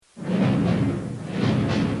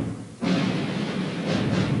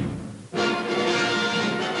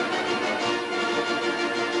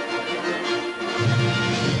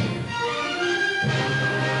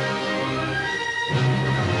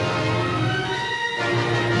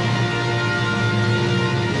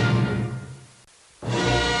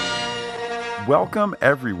Welcome,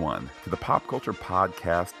 everyone, to the Pop Culture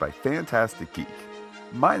Podcast by Fantastic Geek.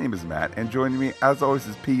 My name is Matt, and joining me, as always,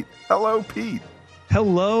 is Pete. Hello, Pete.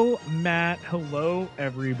 Hello, Matt. Hello,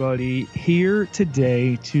 everybody. Here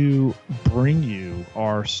today to bring you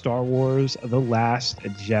our Star Wars The Last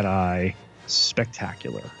Jedi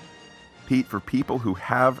spectacular. Pete, for people who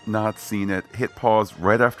have not seen it, hit pause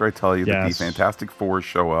right after I tell you that the Fantastic Four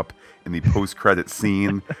show up in the post-credit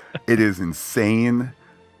scene. It is insane.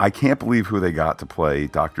 I can't believe who they got to play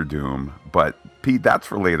Doctor Doom, but Pete, that's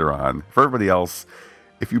for later on. For everybody else,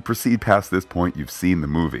 if you proceed past this point, you've seen the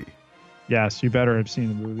movie. Yes, you better have seen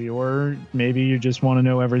the movie, or maybe you just want to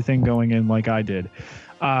know everything going in like I did.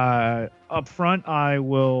 Up front, I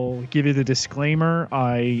will give you the disclaimer.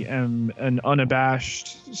 I am an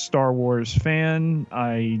unabashed Star Wars fan.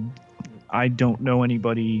 I don't know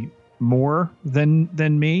anybody more than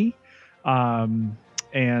me.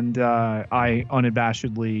 And I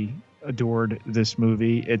unabashedly adored this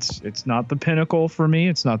movie. It's not the pinnacle for me.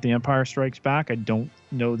 It's not The Empire Strikes Back. I don't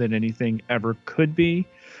know that anything ever could be.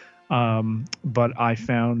 But I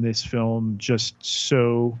found this film just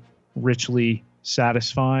so richly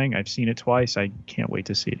satisfying. I've seen it twice. I can't wait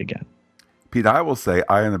to see it again. Pete, I will say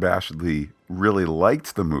I unabashedly really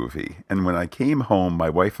liked the movie. And when I came home, my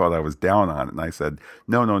wife thought I was down on it. And I said,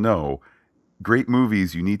 no. Great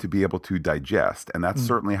movies you need to be able to digest. And that's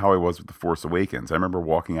certainly how I was with The Force Awakens. I remember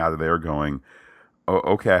walking out of there going, oh,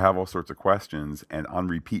 okay, I have all sorts of questions. And on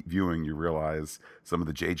repeat viewing, you realize some of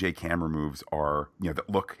the JJ camera moves are, that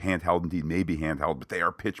look handheld, indeed maybe handheld, but they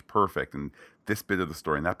are pitch perfect. And this bit of the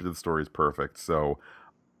story and that bit of the story is perfect. So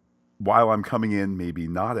while I'm coming in maybe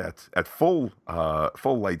not at full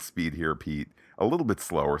light speed here, Pete, a little bit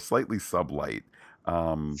slower, slightly sublight,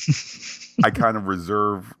 I kind of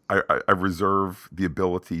reserve the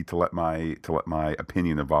ability to let my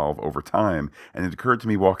opinion evolve over time. And it occurred to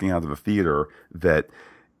me walking out of the theater that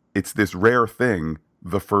it's this rare thing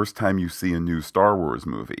the first time you see a new Star Wars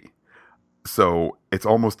movie. So it's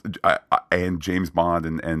almost and James Bond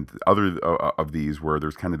and other of these where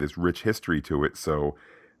there's kind of this rich history to it. So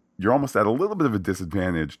you're almost at a little bit of a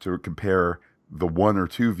disadvantage to compare the one or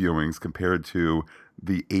two viewings compared to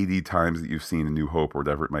the 80 times that you've seen A New Hope or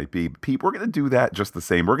whatever it might be. Pete, we're going to do that just the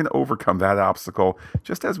same. We're going to overcome that obstacle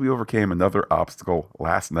just as we overcame another obstacle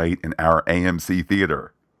last night in our AMC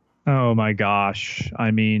theater. Oh my gosh. I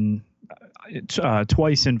mean,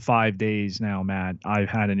 twice in 5 days now, Matt, I've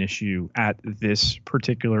had an issue at this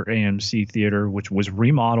particular AMC theater, which was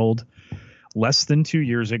remodeled less than 2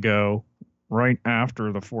 years ago, right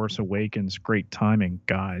after The Force Awakens. Great timing,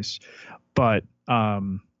 guys. But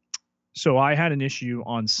so I had an issue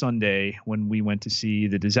on Sunday when we went to see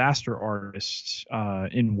The Disaster Artist,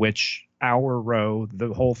 in which our row,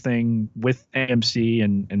 the whole thing with AMC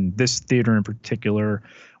and this theater in particular,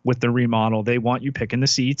 with the remodel, they want you picking the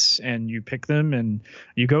seats and you pick them and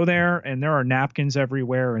you go there and there are napkins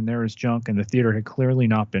everywhere and there is junk and the theater had clearly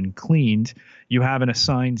not been cleaned. You have an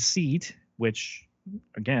assigned seat, which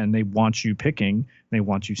again, they want you picking, they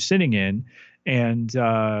want you sitting in. And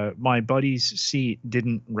my buddy's seat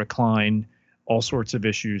didn't recline, all sorts of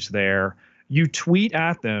issues there. You tweet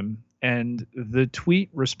at them, and the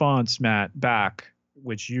tweet response, Matt, back,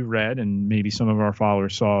 which you read and maybe some of our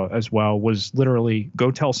followers saw as well, was literally,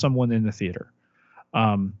 go tell someone in the theater.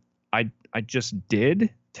 I just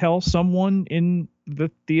did tell someone in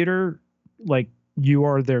the theater, like, you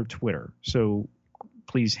are their Twitter, so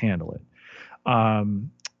please handle it.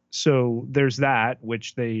 So there's that,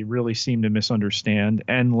 which they really seem to misunderstand.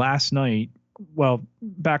 And last night, well,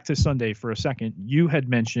 back to Sunday for a second, you had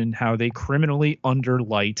mentioned how they criminally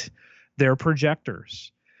underlight their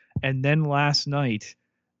projectors. And then last night,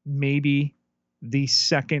 maybe the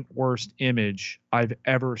second worst image I've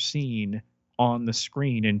ever seen on the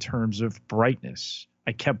screen in terms of brightness.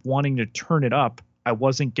 I kept wanting to turn it up. I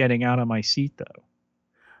wasn't getting out of my seat, though.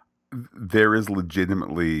 There was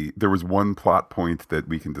one plot point that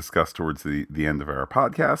we can discuss towards the end of our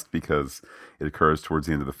podcast because it occurs towards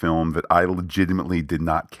the end of the film that I legitimately did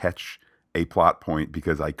not catch a plot point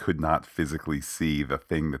because I could not physically see the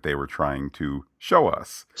thing that they were trying to show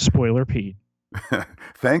us. Spoiler Pete.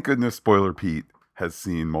 Thank goodness Spoiler Pete has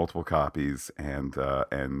seen multiple copies and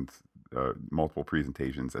multiple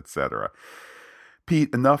presentations, etc.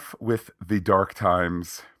 Pete, enough with the dark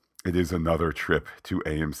times. It is another trip to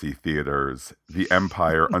AMC theaters. The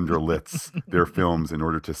Empire underlits their films in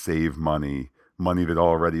order to save money that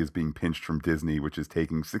already is being pinched from Disney, which is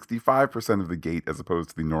taking 65% of the gate as opposed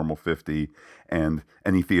to the normal 50%. And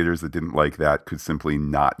any theaters that didn't like that could simply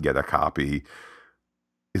not get a copy.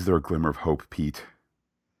 Is there a glimmer of hope, Pete?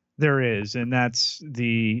 There is, and that's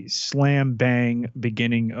the slam bang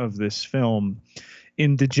beginning of this film.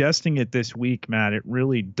 In digesting it this week, Matt, it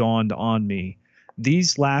really dawned on me.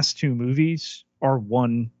 These last two movies are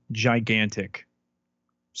one gigantic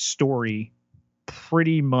story,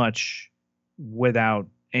 pretty much without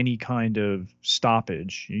any kind of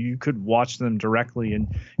stoppage. You could watch them directly, and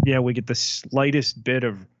yeah, we get the slightest bit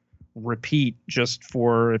of repeat just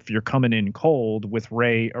for if you're coming in cold with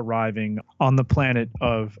Rey arriving on the planet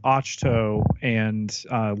of Achto, and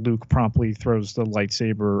Luke promptly throws the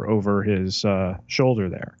lightsaber over his shoulder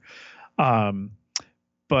there.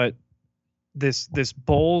 But this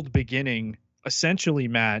bold beginning, essentially,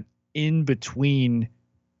 Matt, in between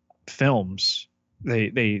films,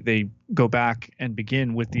 they go back and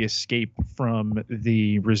begin with the escape from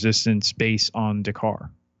the Resistance base on Dakar.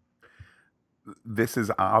 This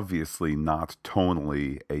is obviously not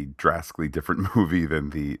tonally a drastically different movie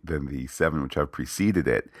than the seven which have preceded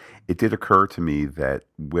it. It did occur to me that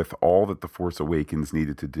with all that The Force Awakens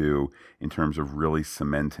needed to do in terms of really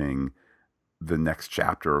cementing the next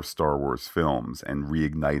chapter of Star Wars films and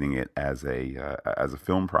reigniting it as a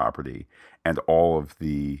film property, and all of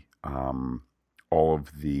the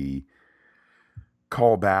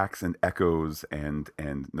callbacks and echoes and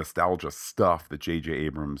nostalgia stuff that J.J.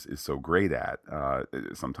 Abrams is so great at,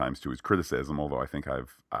 sometimes to his criticism, although I think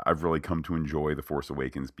I've really come to enjoy The Force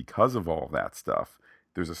Awakens because of all of that stuff.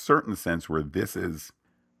 There's a certain sense where this is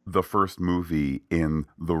the first movie in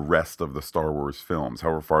the rest of the Star Wars films,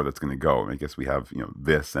 however far that's going to go. I guess we have,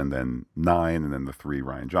 this, and then 9, and then the 3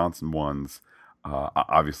 Rian Johnson ones,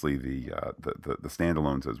 obviously the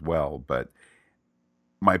standalones as well. But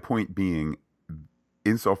my point being,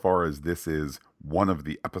 insofar as this is one of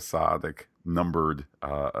the episodic numbered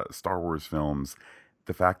Star Wars films,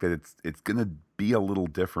 the fact that it's going to be a little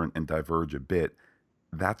different and diverge a bit,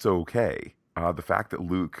 that's okay. The fact that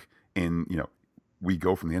Luke, we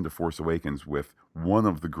go from the end of Force Awakens with one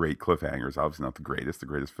of the great cliffhangers, obviously not the greatest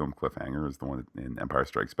film cliffhanger is the one in Empire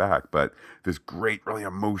Strikes Back, but this great, really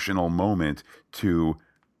emotional moment to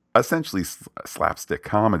essentially slapstick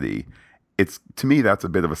comedy. To me, that's a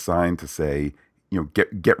bit of a sign to say,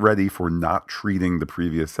 get ready for not treating the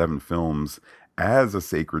previous 7 films as a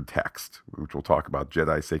sacred text, which we'll talk about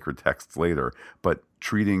Jedi sacred texts later, but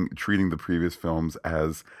treating the previous films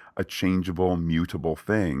as a changeable, mutable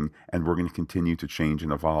thing, and we're going to continue to change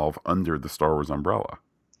and evolve under the Star Wars umbrella.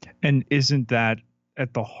 And isn't that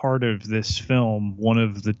at the heart of this film one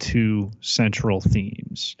of the two central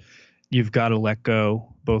themes? You've got to let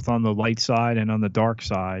go, both on the light side and on the dark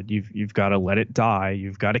side. You've got to let it die.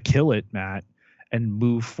 You've got to kill it, Matt, and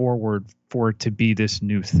move forward for it to be this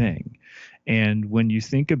new thing. And when you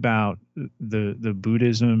think about the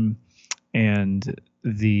Buddhism and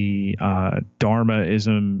the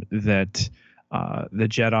Dharmaism that the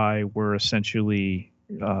Jedi were essentially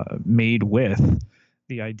made with,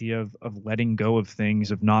 the idea of letting go of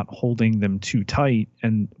things, of not holding them too tight,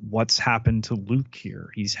 and what's happened to Luke here.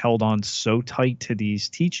 He's held on so tight to these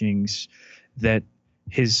teachings that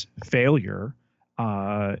his failure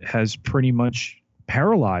has pretty much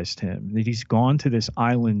paralyzed him, that he's gone to this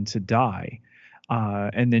island to die.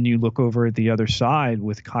 And then you look over at the other side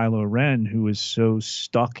with Kylo Ren, who is so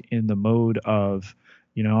stuck in the mode of,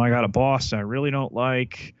 I got a boss I really don't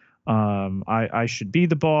like. I should be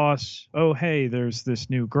the boss. Oh, hey, there's this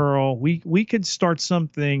new girl. We could start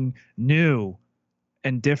something new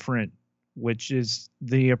and different, which is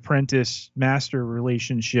the apprentice master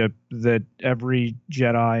relationship that every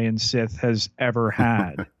Jedi and Sith has ever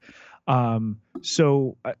had.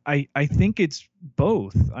 So I think it's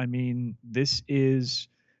both. I mean, this is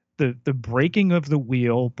the breaking of the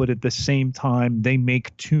wheel, but at the same time, they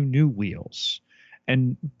make 2 new wheels.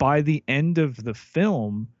 And by the end of the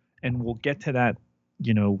film, and we'll get to that,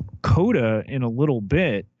 coda in a little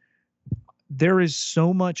bit, there is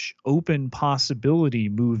so much open possibility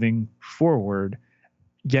moving forward,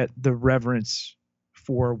 yet the reverence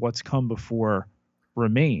for what's come before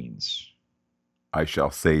remains. I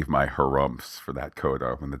shall save my harumphs for that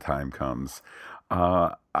coda when the time comes.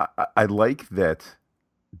 I like that,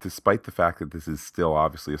 despite the fact that this is still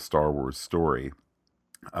obviously a Star Wars story,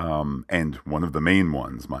 and one of the main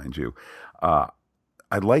ones, mind you, I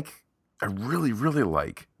really, really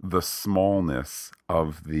like the smallness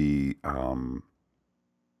of the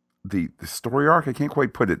story arc. I can't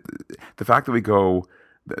quite put it. The fact that we go,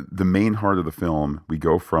 the main heart of the film, we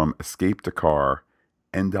go from escape Dakar,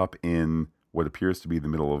 end up in what appears to be the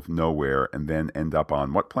middle of nowhere, and then end up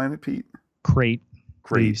on what planet, Pete? Crate.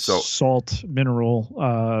 Crate. So salt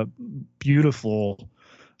mineral, beautiful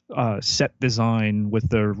set design with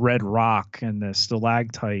the red rock and the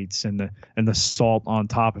stalactites and the salt on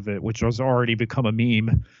top of it, which has already become a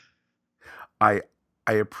meme. I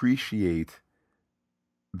I appreciate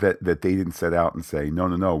that they didn't set out and say, no,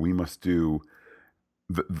 no, no, we must do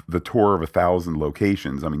the tour of 1,000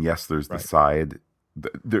 locations. I mean, yes, there's the Right. side.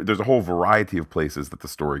 There's a whole variety of places that the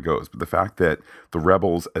story goes, but the fact that the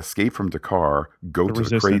rebels escape from Dakar, go The to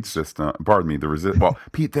the crate resistance. system. Pardon me, the resist. Well,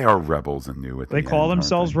 Pete, they are rebels and new at They the call end, aren't they?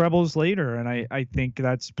 themselves rebels later, and I think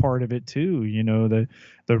that's part of it too. You know, the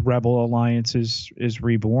rebel alliance is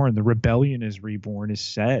reborn, the rebellion is reborn, is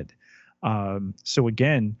said. So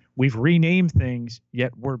again, we've renamed things,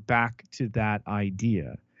 yet we're back to that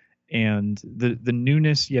idea, and the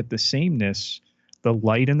newness yet the sameness, the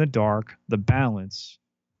light and the dark, the balance.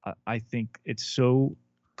 I think it's so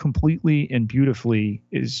completely and beautifully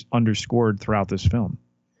is underscored throughout this film.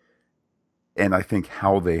 And I think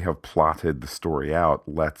how they have plotted the story out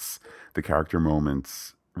lets the character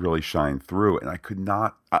moments really shine through. And I could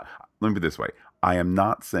not. Let me put it this way: I am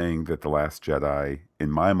not saying that the Last Jedi,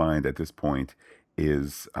 in my mind, at this point,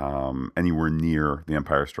 is anywhere near The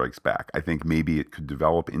Empire Strikes Back. I think maybe it could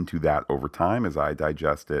develop into that over time as I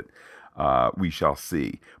digest it. We shall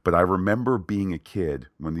see. But I remember being a kid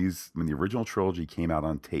when the original trilogy came out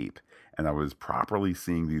on tape, and I was properly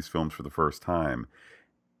seeing these films for the first time,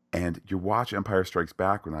 and you watch Empire Strikes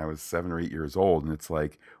Back when I was 7 or 8 years old, and it's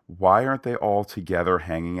like, why aren't they all together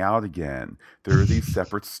hanging out again? There are these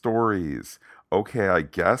separate stories. Okay, I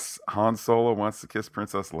guess Han Solo wants to kiss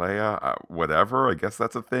Princess Leia. Whatever, I guess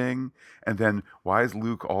that's a thing. And then why is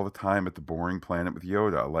Luke all the time at the boring planet with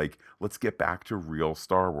Yoda? Like, let's get back to real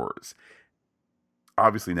Star Wars.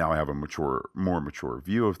 Obviously, now I have a more mature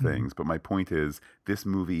view of Mhm. things, but my point is, this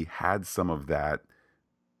movie had some of that,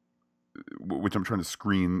 which I'm trying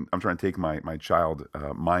to take my child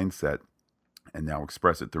mindset and now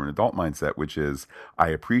express it through an adult mindset, which is I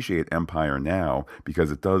appreciate Empire now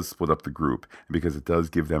because it does split up the group and because it does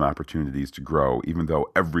give them opportunities to grow, even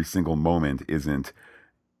though every single moment isn't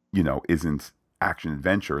action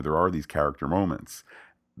adventure. There are these character moments.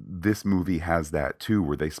 This movie has that too,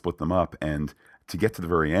 where they split them up, and to get to the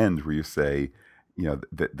very end where you say,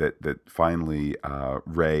 that finally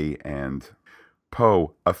Ray and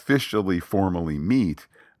Poe officially formally meet.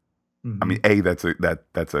 I mean, Mhm.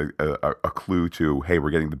 that's a clue to, hey, we're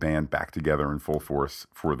getting the band back together in full force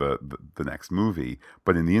for the next movie.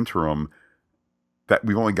 But in the interim, that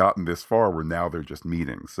we've only gotten this far where now they're just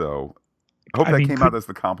meeting. So I hope I that mean, came out as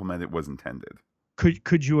the compliment it was intended.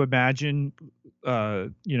 could you imagine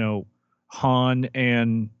you know, Han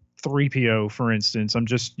and 3PO, for instance? I'm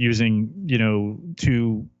just using, you know,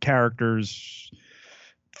 two characters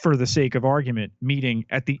for the sake of argument, meeting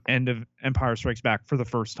at the end of Empire Strikes Back for the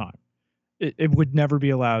first time. It would never be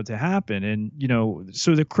allowed to happen. And, you know,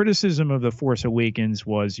 so the criticism of The Force Awakens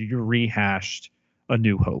was you rehashed A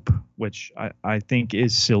New Hope, which I think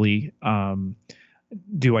is silly.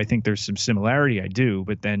 Do I think there's some similarity? I do,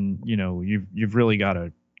 but then, you know, you've really got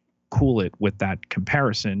to cool it with that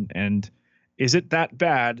comparison. And is it that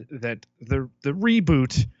bad that the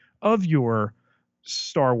reboot of your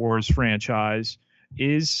Star Wars franchise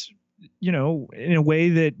is, you know, in a way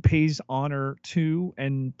that pays honor to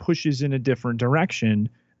and pushes in a different direction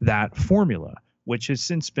that formula, which has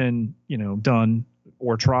since been, you know, done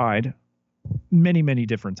or tried many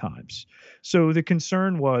different times. So the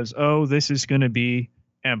concern was, oh, this is going to be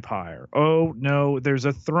Empire. Oh no, there's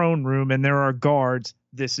a throne room and there are guards.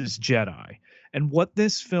 This is Jedi. And what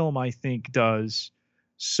this film I think does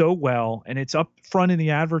so well, and it's up front in the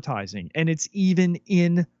advertising, and it's even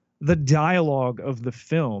in the dialogue of the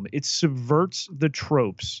film, it subverts the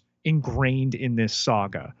tropes ingrained in this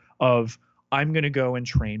saga of I'm going to go and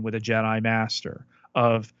train with a Jedi master,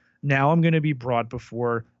 of now I'm going to be brought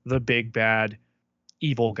before the big bad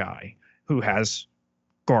evil guy who has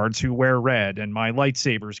guards who wear red, and my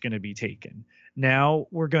lightsaber is going to be taken. Now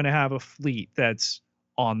we're going to have a fleet that's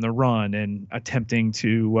on the run and attempting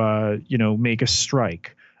to, you know, make a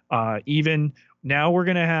strike. Even now we're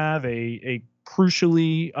going to have a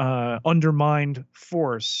crucially undermined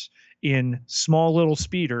force in small little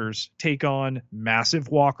speeders take on massive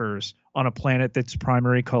walkers on a planet that's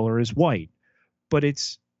primary color is white, but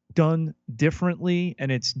it's done differently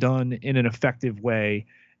and it's done in an effective way.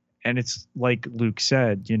 And it's like Luke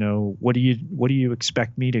said, you know, what do you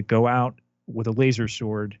expect me to go out with a laser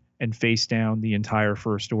sword and face down the entire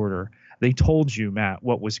First Order? They told you, Matt,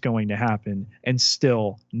 what was going to happen, and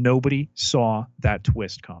still nobody saw that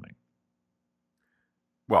twist coming.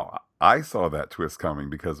 Well, I saw that twist coming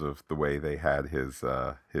because of the way they had his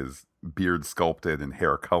beard sculpted and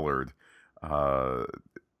hair colored. Uh,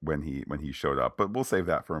 when he showed up. But we'll save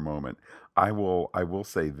that for a moment. I will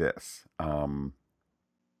say this. And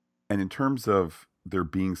in terms of there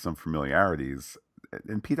being some familiarities,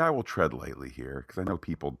 and Pete, I will tread lightly here because I know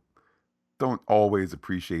people don't always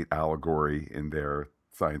appreciate allegory in their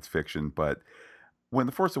science fiction, but when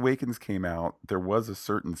The Force Awakens came out, there was a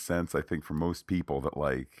certain sense, I think, for most people that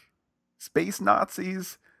like space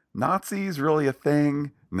Nazis, Nazis really a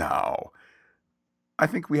thing? No. I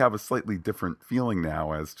think we have a slightly different feeling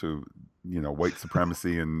now as to, white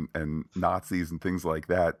supremacy and Nazis and things like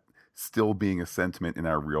that still being a sentiment in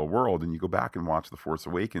our real world. And you go back and watch The Force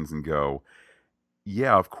Awakens and go,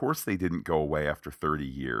 yeah, of course they didn't go away after 30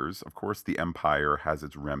 years. Of course the Empire has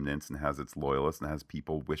its remnants and has its loyalists and has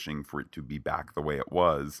people wishing for it to be back the way it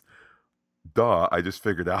was. Duh, I just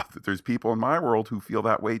figured out that there's people in my world who feel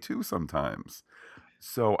that way too sometimes.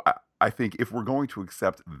 So I think if we're going to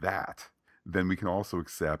accept that, then we can also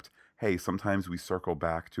accept, hey, sometimes we circle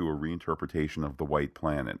back to a reinterpretation of the white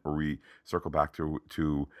planet, or we circle back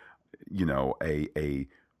to a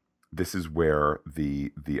this is where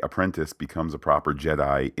the apprentice becomes a proper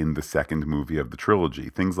Jedi in the second movie of the trilogy.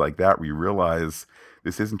 Things like that, where you realize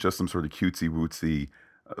this isn't just some sort of cutesy wootsy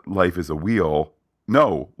life is a wheel.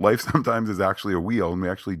 No, life sometimes is actually a wheel, and we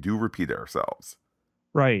actually do repeat ourselves.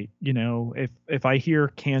 Right. If I hear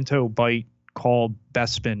Canto Bite called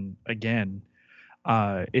Bespin again,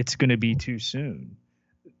 it's going to be too soon.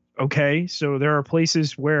 Okay, so there are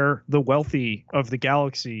places where the wealthy of the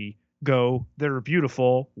galaxy go that are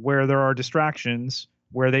beautiful, where there are distractions,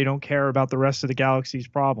 where they don't care about the rest of the galaxy's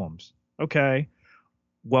problems. Okay,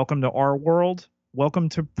 welcome to our world. Welcome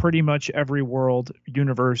to pretty much every world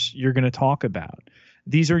universe you're going to talk about.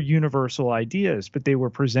 These are universal ideas, but they were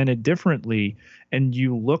presented differently. And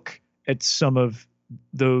you look at some of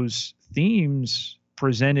those themes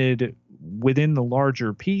presented within the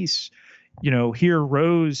larger piece. Here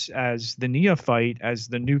Rose as the neophyte, as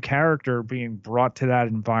the new character being brought to that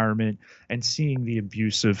environment and seeing the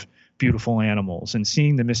abuse of beautiful animals and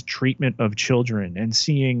seeing the mistreatment of children and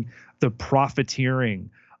seeing the profiteering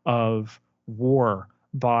of war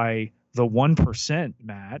by the 1%,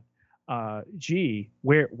 Matt.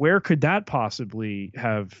 Where could that possibly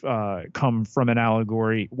have come from an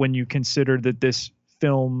allegory when you consider that this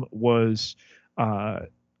film was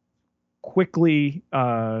quickly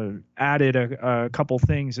added a couple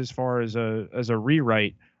things as far as a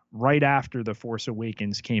rewrite right after The Force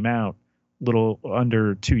Awakens came out, little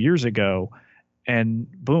under 2 years ago,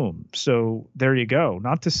 and boom. So there you go.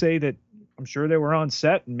 Not to say that I'm sure they were on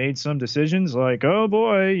set and made some decisions like, oh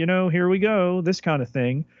boy, here we go, this kind of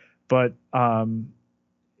thing. But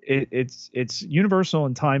it's universal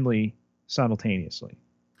and timely simultaneously.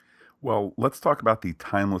 Well, let's talk about the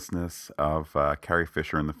timelessness of Carrie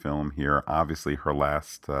Fisher in the film here. Obviously, her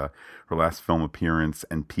last film appearance.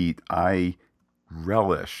 And Pete, I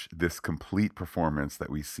relish this complete performance that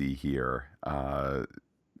we see here.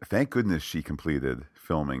 Thank goodness she completed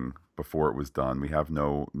filming before it was done. We have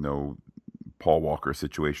no Paul Walker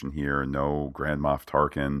situation here, no Grand Moff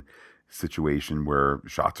Tarkin situation where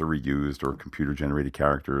shots are reused or computer generated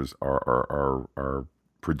characters are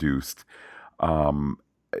produced.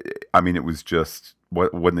 It was just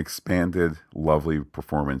what an expanded, lovely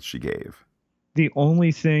performance she gave. The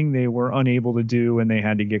only thing they were unable to do, and they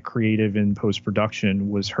had to get creative in post-production,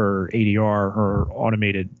 was her ADR, her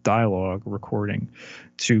automated dialogue recording,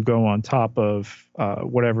 to go on top of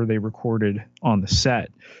whatever they recorded on the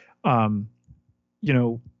set.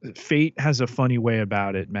 Fate has a funny way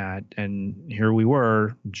about it, Matt, and here we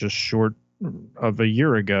were just short of a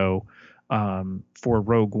year ago for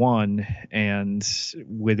Rogue One, and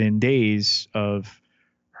within days of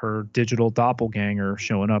her digital doppelganger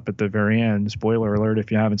showing up at the very end. Spoiler alert if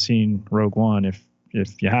you haven't seen Rogue One. If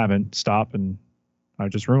you haven't, stop, and I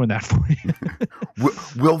just ruined that for you.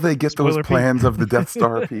 Will they get Spoiler, those plans of the Death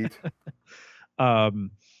Star, Pete?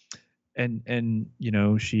 And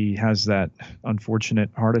she has that unfortunate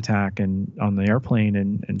heart attack and on the airplane,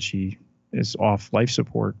 and she is off life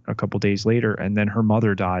support a couple days later, and then her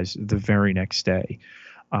mother dies the very next day.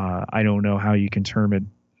 I don't know how you can term it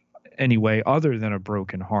any way other than a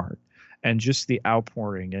broken heart, and just the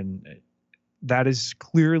outpouring, and that is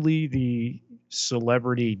clearly the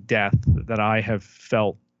celebrity death that I have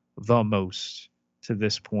felt the most to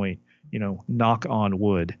this point. Knock on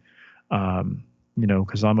wood.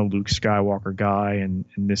 Because I'm a Luke Skywalker guy, and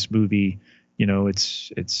in this movie,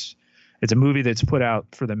 it's a movie that's put out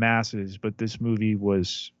for the masses, but this movie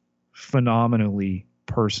was phenomenally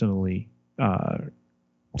personally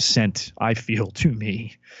sent, I feel, to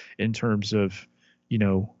me in terms of,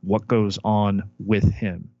 what goes on with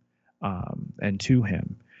him and to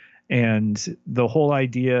him. And the whole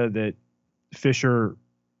idea that Fisher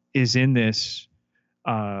is in this,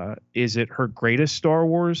 is it her greatest Star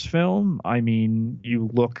Wars film? I mean, you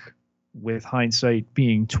look with hindsight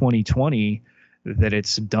being 2020 that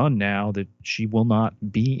it's done now, that she will not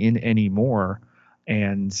be in anymore.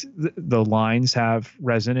 And the lines have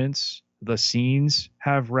resonance, the scenes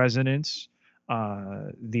have resonance,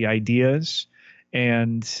 the ideas,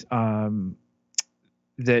 and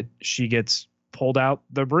that she gets pulled out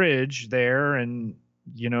the bridge there, and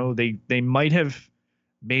they might have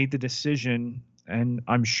made the decision, and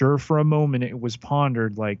I'm sure for a moment it was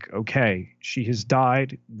pondered like, okay, she has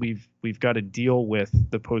died, we've got to deal with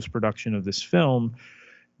the post-production of this film.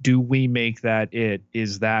 Do we make that it?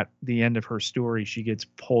 Is that the end of her story? She gets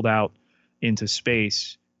pulled out into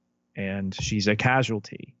space and she's a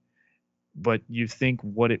casualty. But you think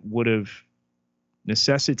what it would have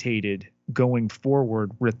necessitated going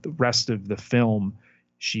forward with the rest of the film.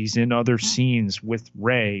 She's in other scenes with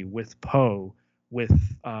Rey, with Poe,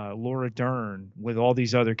 with Laura Dern, with all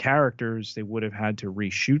these other characters. They would have had to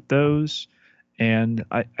reshoot those. And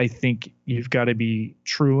I think you've got to be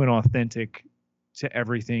true and authentic to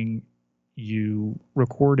everything you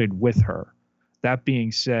recorded with her. That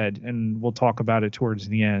being said, and we'll talk about it towards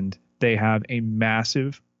the end, they have a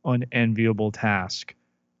massive, unenviable task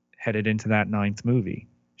headed into that ninth movie.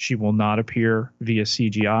 She will not appear via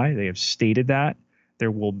CGI. They have stated that.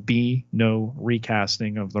 There will be no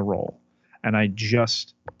recasting of the role. And I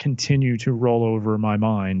just continue to roll over my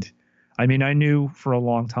mind. I mean, I knew for a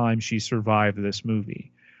long time she survived this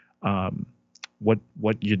movie.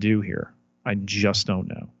 What you do here, I just don't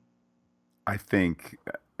know. I think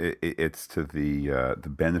it's to the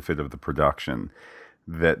benefit of the production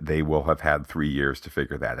that they will have had 3 years to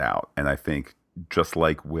figure that out. And I think just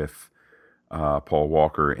like with Paul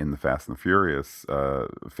Walker in the Fast and the Furious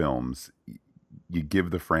films, you give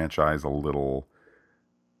the franchise a little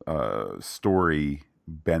story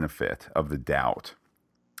benefit of the doubt.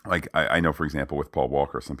 Like I know, for example, with Paul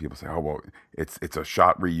Walker, some people say, "Oh, well, it's a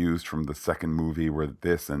shot reused from the second movie where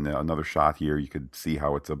this and another shot here. You could see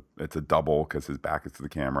how it's a double because his back is to the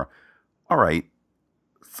camera." All right,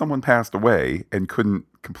 someone passed away and couldn't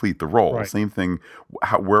complete the role. Right. Same thing,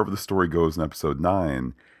 wherever the story goes in Episode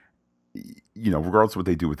 9, regardless of what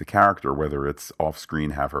they do with the character, whether it's off screen,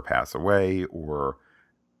 have her pass away, or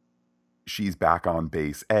she's back on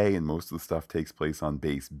base A and most of the stuff takes place on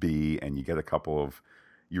base B, and you get a couple of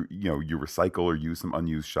you recycle or use some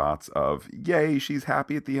unused shots of, yay, she's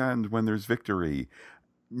happy at the end when there's victory.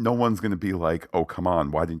 No one's going to be like, oh, come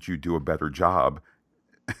on, why didn't you do a better job?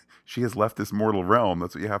 She has left this mortal realm.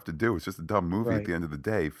 That's what you have to do. It's just a dumb movie at Right. the end of the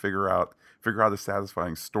day. Figure out a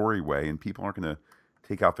satisfying story way, and people aren't going to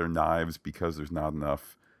take out their knives because there's not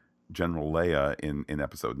enough General Leia in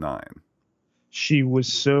Episode 9. She was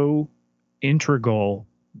so integral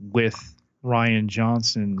with Ryan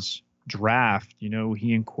Johnson's draft.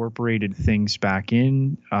 He incorporated things back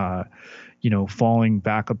in, falling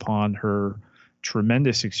back upon her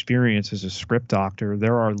tremendous experience as a script doctor.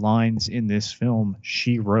 There are lines in this film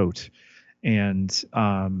she wrote. And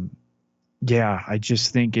yeah, I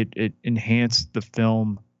just think it enhanced the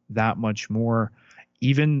film that much more.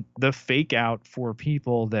 Even the fake out for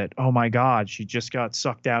people that, oh my God, she just got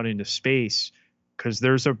sucked out into space, because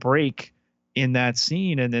there's a break in that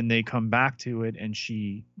scene and then they come back to it and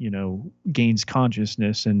she, gains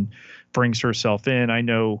consciousness and brings herself in. I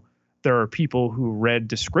know there are people who read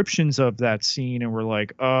descriptions of that scene and were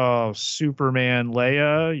like, oh, Superman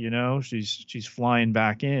Leia, she's flying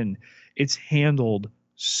back in. It's handled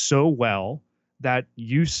so well. That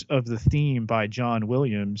use of the theme by John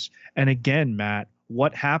Williams. And again, Matt,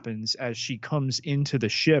 what happens as she comes into the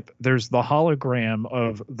ship? There's the hologram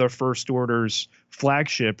of the First Order's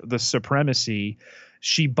flagship, the Supremacy.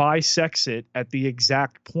 She bisects it at the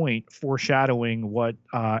exact point, foreshadowing what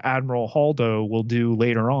Admiral Haldo will do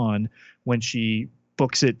later on when she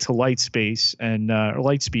books it to light space and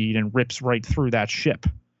light speed and rips right through that ship.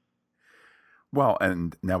 Well,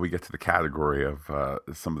 and now we get to the category of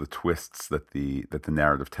some of the twists that the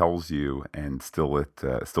narrative tells you, and still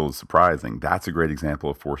is surprising. That's a great example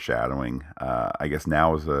of foreshadowing. I guess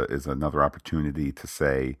now is another opportunity to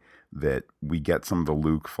say that we get some of the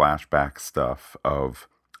Luke flashback stuff of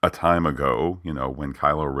a time ago, when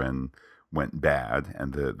Kylo Ren went bad,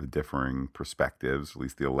 and the differing perspectives, at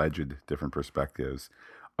least the alleged different perspectives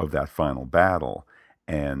of that final battle,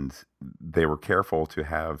 and they were careful to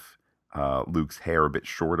have Luke's hair a bit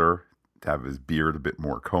shorter, to have his beard a bit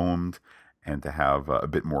more combed, and to have a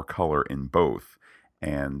bit more color in both.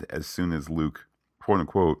 And as soon as Luke, quote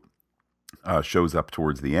unquote, shows up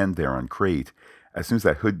towards the end there on Crate, as soon as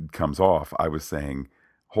that hood comes off, I was saying,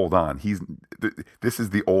 hold on, this is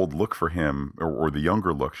the old look for him, or the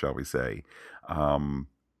younger look, shall we say? Um,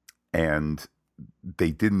 and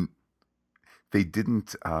they didn't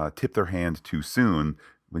tip their hand too soon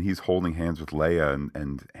when he's holding hands with Leia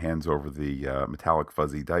and hands over the metallic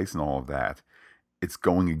fuzzy dice and all of that. It's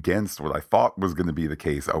going against what I thought was going to be the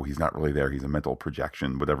case. Oh, he's not really there. He's a mental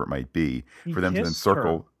projection, whatever it might be. He For them to then kissed her.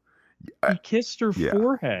 circle, uh, He kissed her yeah,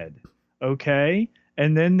 forehead. Okay.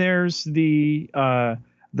 And then there's the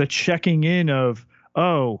checking in of,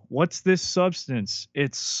 oh, what's this substance?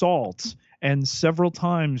 It's salt. And several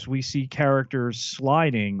times we see characters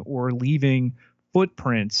sliding or leaving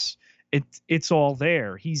footprints. It's all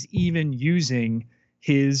there. He's even using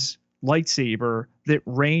his lightsaber that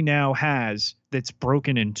Rey now has that's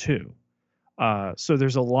broken in two. So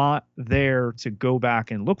there's a lot there to go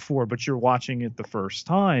back and look for, but you're watching it the first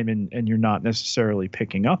time and you're not necessarily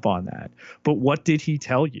picking up on that. But what did he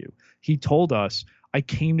tell you? He told us, I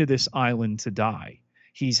came to this island to die.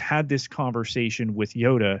 He's had this conversation with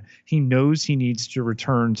Yoda. He knows he needs to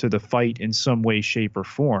return to the fight in some way, shape, or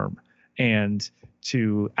form. And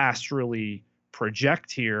to astrally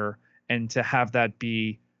project here and to have that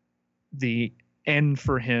be the end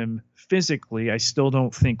for him physically. I still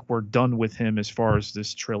don't think we're done with him as far as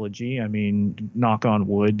this trilogy. I mean, knock on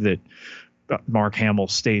wood that Mark Hamill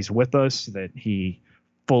stays with us, that he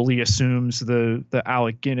fully assumes the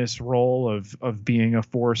Alec Guinness role of being a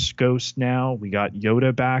Force ghost now. We got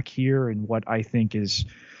Yoda back here in what I think is,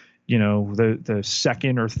 you know, the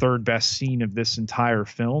second or third best scene of this entire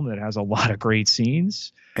film that has a lot of great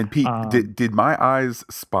scenes. and Pete, did my eyes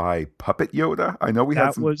spy puppet Yoda? I know we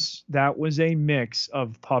had some. That was a mix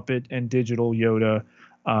of puppet and digital Yoda,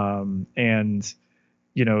 and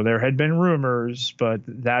you know there had been rumors, but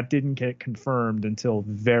that didn't get confirmed until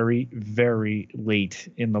very very late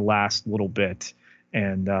in the last little bit,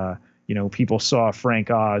 and you know people saw Frank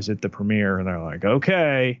Oz at the premiere and they're like,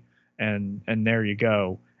 okay, and there you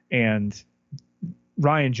go, and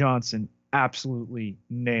Ryan Johnson absolutely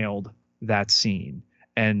nailed that scene.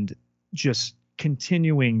 And just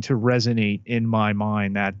continuing to resonate in my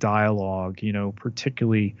mind that dialogue, you know,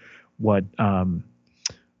 particularly what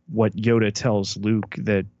Yoda tells Luke,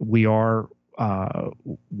 that we are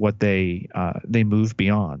what they move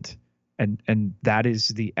beyond, and that is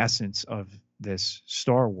the essence of this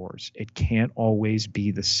Star Wars. It can't always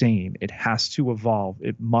be the same. It has to evolve.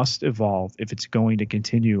 It must evolve if it's going to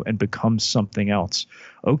continue and become something else.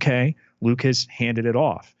 Okay, Luke has handed it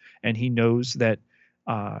off, and he knows that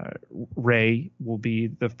Rey will be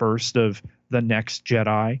the first of the next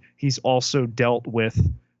Jedi. He's also dealt with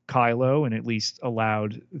Kylo and at least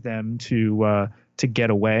allowed them to get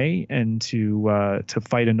away and to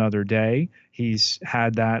fight another day. He's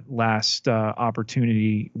had that last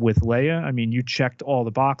opportunity with Leia. I mean, you checked all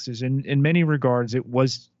the boxes. In many regards, it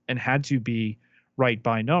was and had to be right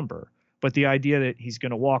by number. But the idea that he's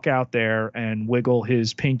going to walk out there and wiggle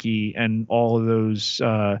his pinky and all of those,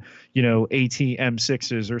 you know,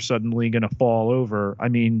 AT-M6s are suddenly going to fall over. I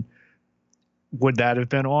mean, would that have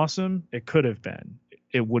been awesome? It could have been.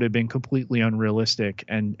 It would have been completely unrealistic,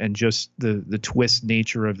 and just the twist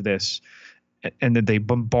nature of this, and that they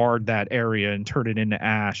bombard that area and turn it into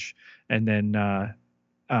ash, and then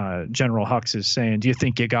General Hux is saying, "Do you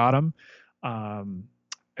think you got him?"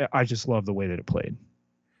 I just love the way that it played.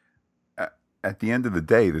 At the end of the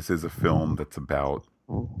day, this is a film that's about,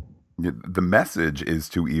 the message is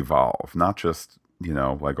to evolve, not just, you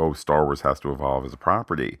know, like, oh, Star Wars has to evolve as a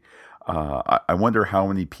property. I wonder how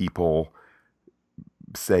many people,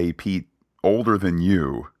 say, Pete, older than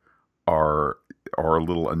you, are a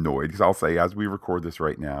little annoyed, because I'll say, as we record this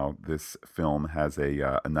right now, this film has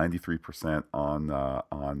a 93% on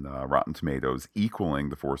Rotten Tomatoes, equaling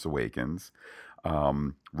The Force Awakens.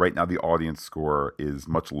 Right now, the audience score is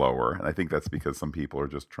much lower, and I think that's because some people are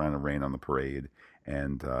just trying to rain on the parade,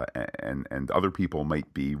 and other people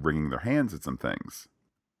might be wringing their hands at some things.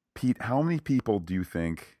 Pete, how many people do you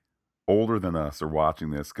think older than us are watching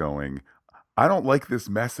this going, I don't like this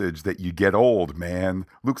message that you get old, man.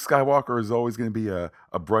 Luke Skywalker is always going to be a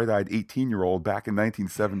bright-eyed 18-year-old back in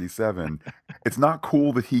 1977. It's not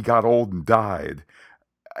cool that he got old and died.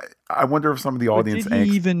 I wonder if some of the But audience did he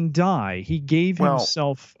angst. even die? He gave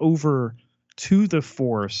himself over to the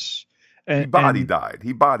Force. He body died.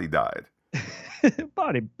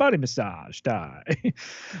 Body massage die.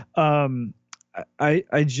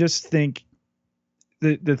 I just think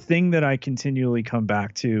the thing that I continually come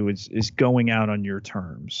back to is going out on your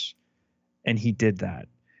terms, and he did that.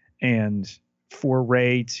 And for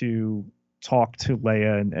Rey to talk to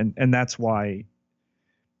Leia, and that's why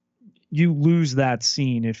you lose that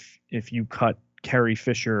scene if you cut Carrie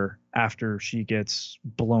Fisher after she gets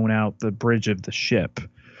blown out the bridge of the ship.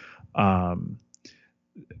 Um,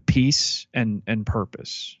 Peace and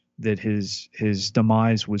purpose. That his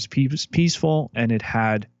demise was peaceful and it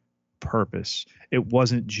had purpose. It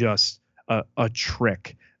wasn't just a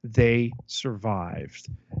trick. They survived.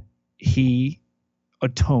 He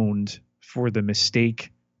atoned for the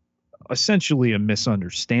mistake, essentially a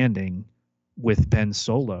misunderstanding with Ben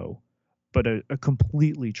Solo, but a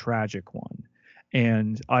completely tragic one.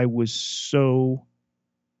 And I was so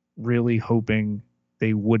really hoping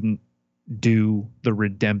they wouldn't do the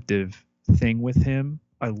redemptive thing with him.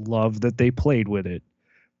 I love that they played with it,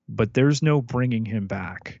 but there's no bringing him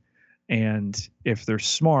back. And if they're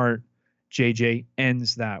smart, JJ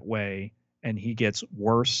ends that way and he gets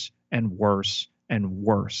worse and worse and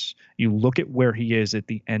worse. You look at where he is at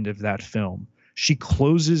the end of that film. She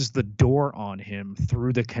closes the door on him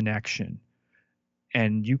through the connection.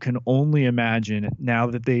 And you can only imagine now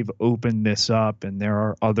that they've opened this up and there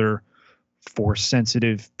are other force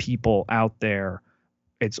sensitive people out there.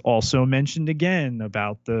 It's also mentioned again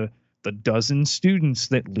about the dozen students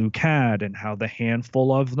that Luke had and how the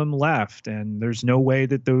handful of them left. And there's no way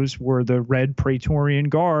that those were the Red Praetorian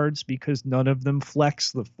Guards because none of them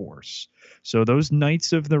flex the Force. So those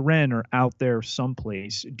Knights of the Ren are out there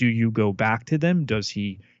someplace. Do you go back to them? Does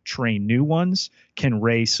he train new ones? Can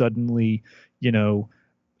Rey suddenly,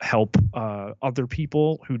 help other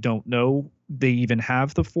people who don't know they even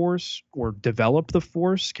have the Force or develop the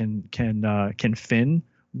Force? Can Finn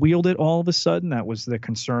wield it all of a sudden? That was the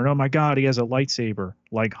concern. Oh my God, he has a lightsaber,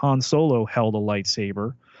 like Han Solo held a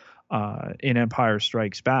lightsaber in Empire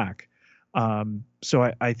Strikes Back.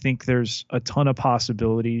 So I think there's a ton of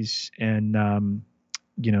possibilities, and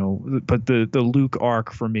but the Luke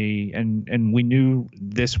arc for me, and we knew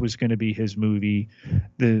this was going to be his movie.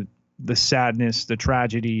 The sadness, the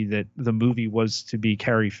tragedy that the movie was to be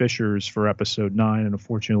Carrie Fisher's for Episode 9, and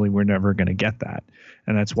unfortunately, we're never going to get that.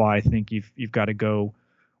 And that's why I think you've got to go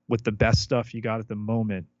with the best stuff you got at the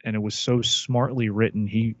moment. And it was so smartly written.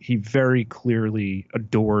 He very clearly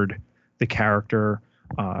adored the character.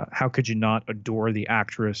 How could you not adore the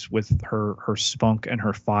actress with her spunk and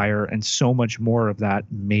her fire? And so much more of that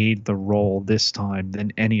made the role this time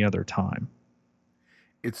than any other time.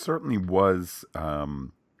 It certainly was.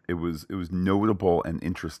 It was notable and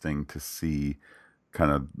interesting to see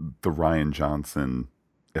kind of the Rian Johnson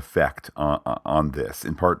effect on this,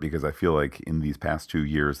 in part because I feel like in these past 2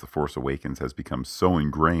 years, The Force Awakens has become so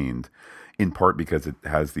ingrained, in part because it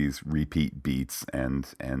has these repeat beats and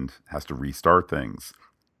has to restart things.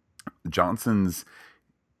 Johnson's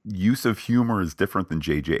use of humor is different than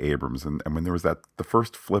J.J. Abrams. And when there was the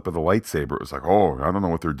first flip of the lightsaber, it was like, oh, I don't know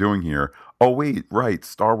what they're doing here. Oh, wait, right.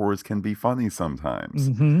 Star Wars can be funny sometimes.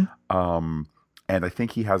 Mm-hmm. And I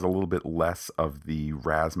think he has a little bit less of the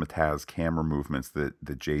razzmatazz camera movements that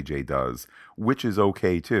JJ does, which is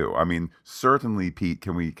okay too. I mean, certainly, Pete,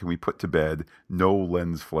 can we put to bed no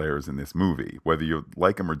lens flares in this movie? Whether you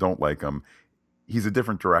like him or don't like him, he's a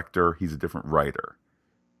different director, he's a different writer.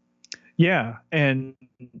 Yeah, and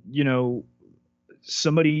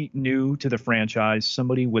somebody new to the franchise,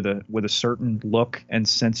 somebody with a certain look and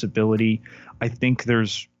sensibility. I think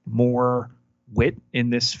there's more wit in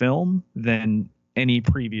this film than any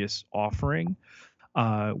previous offering.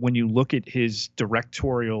 When you look at his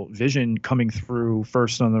directorial vision coming through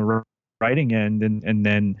first on the writing end and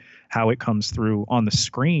then how it comes through on the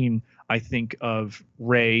screen, I think of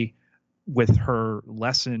Rey with her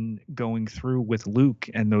lesson going through with Luke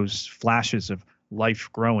and those flashes of life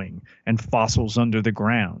growing and fossils under the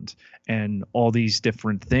ground and all these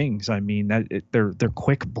different things. I mean, they're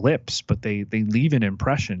quick blips, but they leave an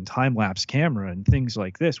impression, time lapse camera and things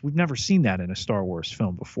like this. We've never seen that in a Star Wars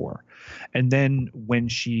film before. And then when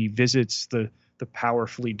she visits the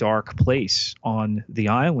powerfully dark place on the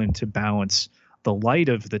island to balance the light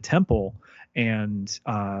of the temple and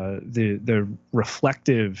the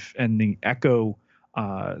reflective and the echo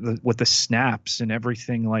with the snaps and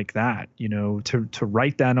everything like that, to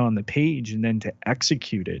write that on the page and then to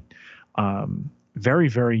execute it, very,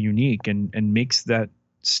 very unique and makes that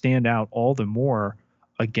stand out all the more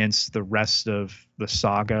against the rest of the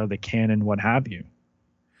saga, the canon, what have you.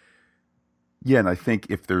 Yeah, and I think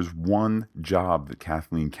if there's one job that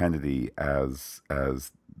Kathleen Kennedy, as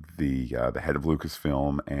the head of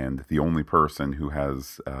Lucasfilm and the only person who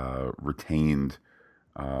has retained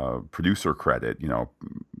producer credit,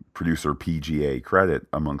 producer PGA credit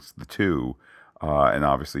amongst the two, and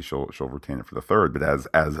obviously she'll retain it for the third. But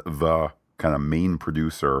as the kind of main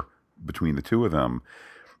producer between the two of them,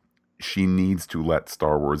 she needs to let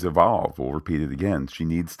Star Wars evolve. We'll repeat it again. She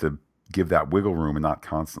needs to give that wiggle room and not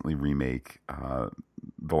constantly remake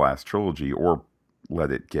the last trilogy, or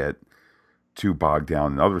let it get too bogged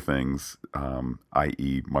down in other things,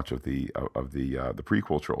 i.e., much of the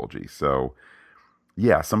prequel trilogy. So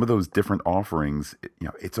yeah, some of those different offerings,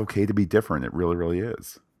 it's okay to be different. It really, really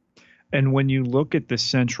is. And when you look at the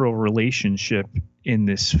central relationship in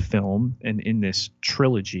this film and in this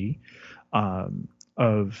trilogy,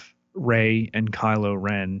 of Rey and Kylo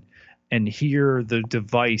Ren, and hear the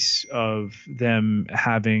device of them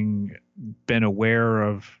having been aware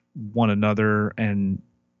of one another and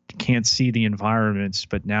can't see the environments,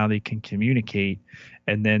 but now they can communicate.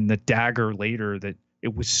 And then the dagger later that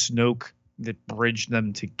it was Snoke that bridged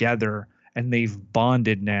them together, and they've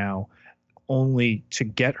bonded now, only to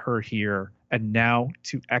get her here and now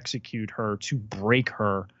to execute her, to break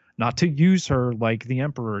her, not to use her like the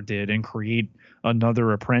Emperor did and create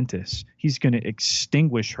another apprentice. He's going to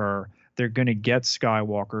extinguish her. They're going to get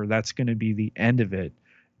Skywalker. That's going to be the end of it.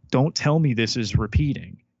 Don't tell me this is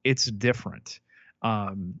repeating. It's different.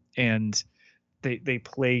 And they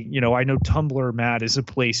play, I know Tumblr, Matt, is a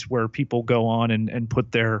place where people go on and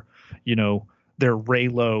put their, their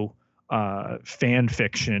Reylo fan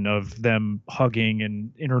fiction of them hugging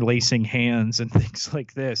and interlacing hands and things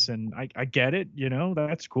like this. And I get it,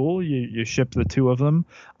 that's cool. You ship the two of them.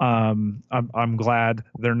 I'm glad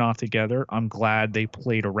they're not together. I'm glad they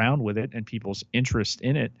played around with it and people's interest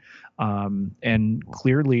in it. And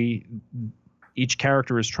clearly each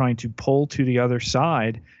character is trying to pull to the other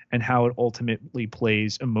side, and how it ultimately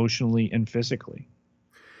plays emotionally and physically.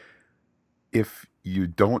 If you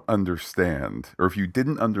don't understand, or if you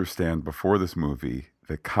didn't understand before this movie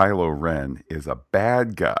that Kylo Ren is a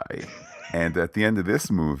bad guy, and at the end of this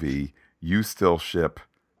movie, you still ship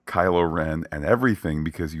Kylo Ren and everything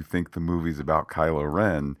because you think the movie's about Kylo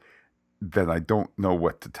Ren, then I don't know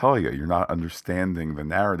what to tell you. You're not understanding the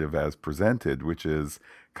narrative as presented, which is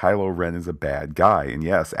Kylo Ren is a bad guy. And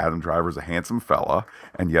yes, Adam Driver's a handsome fella.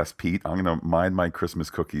 And yes, Pete, I'm going to mind my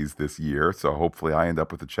Christmas cookies this year. So hopefully I end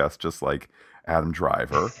up with a chest just like Adam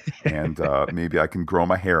Driver. And maybe I can grow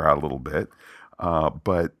my hair out a little bit.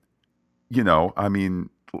 But, I mean,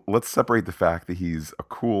 let's separate the fact that he's a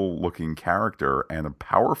cool looking character and a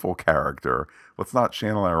powerful character. Let's not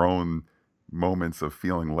channel our own moments of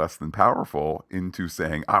feeling less than powerful into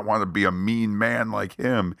saying, I want to be a mean man like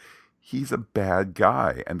him. He's a bad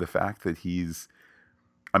guy. And the fact that he's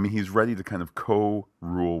ready to kind of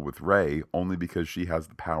co-rule with Rey only because she has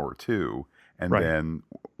the power too. And Right. then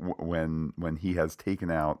when he has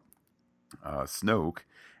taken out Snoke,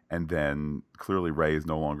 and then clearly Rey is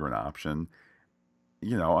no longer an option.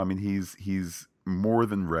 He's more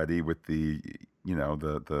than ready with the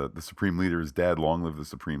the Supreme Leader is dead, long live the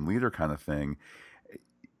Supreme Leader kind of thing.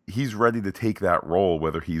 He's ready to take that role,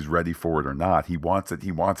 whether he's ready for it or not. He wants it.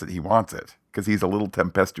 He wants it. He wants it because he's a little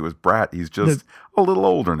tempestuous brat. He's just a little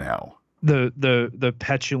older now. The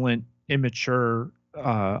petulant, immature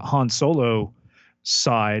Han Solo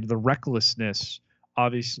side, the recklessness,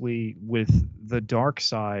 obviously with the dark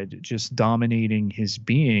side just dominating his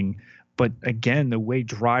being. But again, the way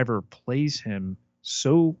Driver plays him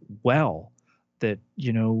so well that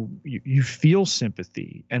you feel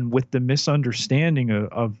sympathy, and with the misunderstanding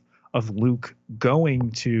of Luke going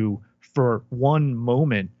to, for one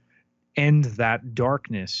moment, end that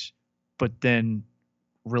darkness, but then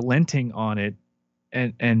relenting on it,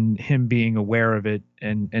 and him being aware of it,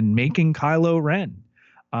 and making Kylo Ren,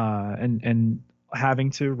 and having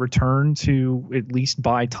to return to at least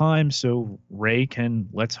buy time so Rey can,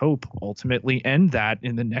 let's hope, ultimately end that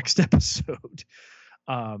in the next episode.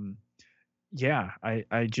 Yeah,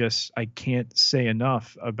 I can't say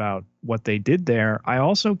enough about what they did there. I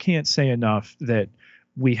also can't say enough that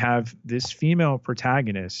we have this female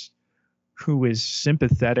protagonist who is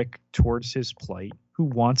sympathetic towards his plight, who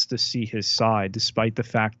wants to see his side, despite the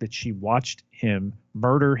fact that she watched him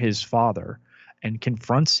murder his father and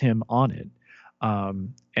confronts him on it,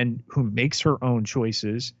 and who makes her own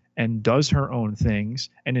choices and does her own things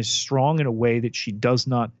and is strong in a way that she does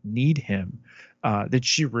not need him, that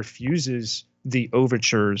she refuses the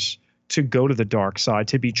overtures to go to the dark side,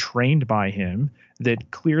 to be trained by him, that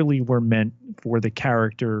clearly were meant for the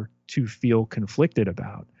character to feel conflicted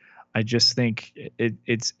about. I just think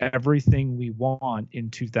it's everything we want in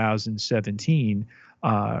 2017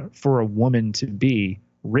 for a woman to be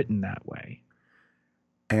written that way.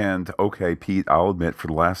 And okay, Pete, I'll admit for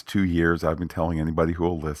the last 2 years, I've been telling anybody who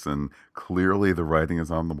will listen, clearly the writing is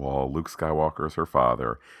on the wall. Luke Skywalker is her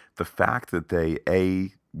father. The fact that they,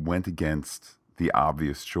 A, went against the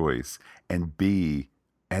obvious choice, and B,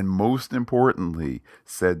 and most importantly,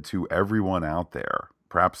 said to everyone out there,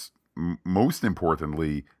 perhaps most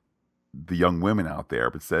importantly, the young women out there,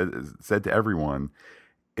 but said to everyone,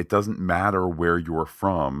 it doesn't matter where you're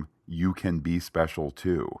from, you can be special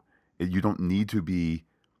too. You don't need to be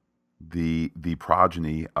the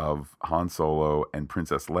progeny of Han Solo and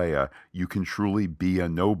Princess Leia. You can truly be a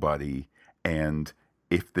nobody, and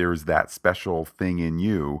if there's that special thing in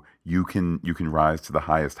you, you can rise to the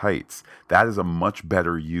highest heights. That is a much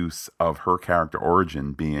better use of her character origin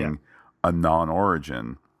Yeah. being a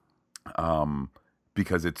non-origin, um,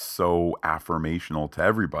 because it's so affirmational to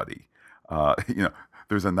everybody.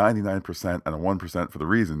 There's a 99% and a 1% for the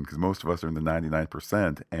reason, because most of us are in the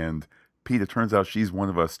 99%. And Pete, it turns out she's one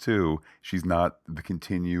of us too. She's not the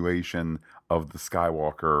continuation of the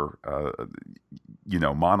Skywalker,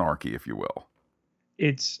 monarchy, if you will.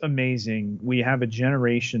 It's amazing. We have a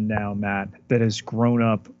generation now, Matt, that has grown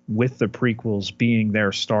up with the prequels being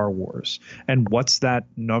their Star Wars. And what's that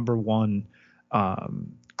number one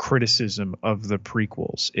criticism of the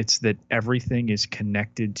prequels? It's that everything is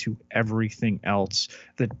connected to everything else.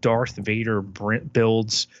 That Darth Vader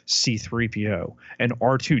builds C3PO, and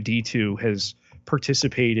R2D2 has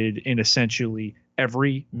participated in essentially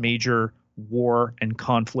every major war and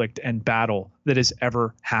conflict and battle that has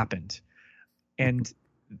ever happened. And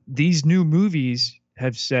these new movies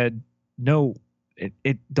have said, no,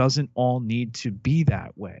 it doesn't all need to be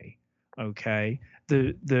that way. Okay.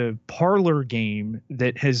 The parlor game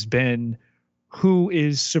that has been who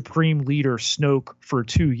is Supreme Leader Snoke for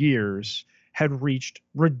 2 years had reached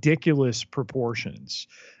ridiculous proportions.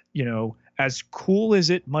 As cool as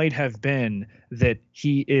it might have been that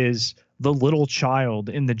he is the little child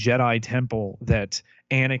in the Jedi temple that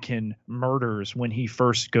Anakin murders when he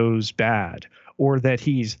first goes bad, or that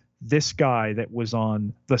he's this guy that was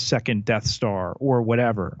on the second Death Star or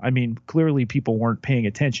whatever. I mean, clearly people weren't paying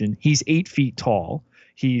attention. He's 8 feet tall.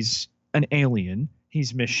 He's an alien.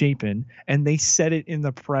 He's misshapen. And they said it in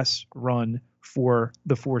the press run for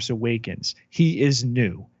The Force Awakens. He is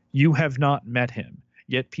new. You have not met him,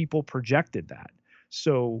 yet people projected that.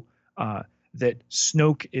 So that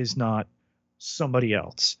Snoke is not somebody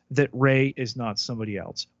else, that Rey is not somebody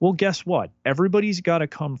else. Well, guess what? Everybody's got to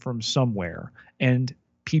come from somewhere, and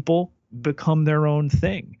people become their own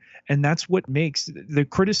thing. And that's what makes the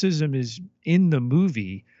criticism is in the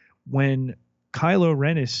movie when Kylo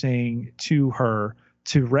Ren is saying to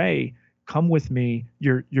Rey, come with me.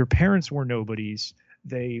 Your parents were nobodies.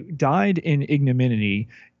 They died in ignominy.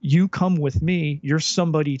 You come with me. You're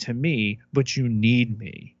somebody to me, but you need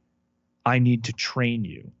me. I need to train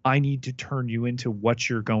you. I need to turn you into what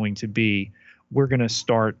you're going to be. We're going to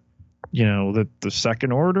start, the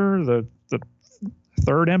Second Order, the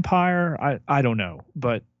Third Empire. I don't know,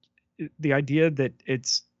 but the idea that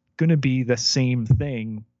it's going to be the same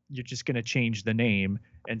thing, you're just going to change the name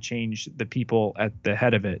and change the people at the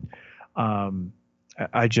head of it.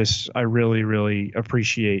 I really, really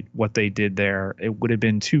appreciate what they did there. It would have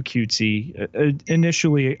been too cutesy.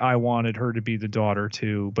 Initially, I wanted her to be the daughter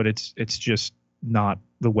too, but it's just not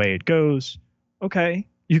the way it goes. Okay,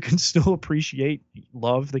 you can still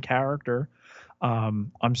love the character.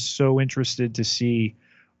 I'm so interested to see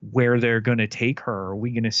where they're going to take her. Are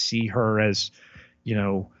we going to see her as,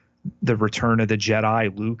 the Return of the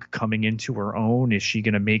Jedi, Luke coming into her own? Is she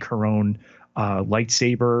going to make her own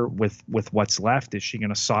lightsaber with what's left? Is she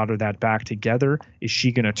going to solder that back together? Is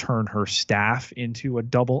she going to turn her staff into a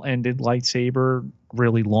double-ended lightsaber,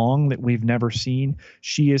 really long, that we've never seen?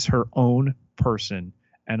 She is her own person,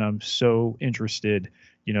 and I'm so interested,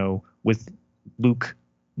 with Luke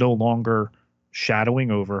no longer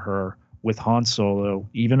shadowing over her, with Han Solo,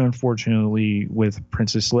 even unfortunately with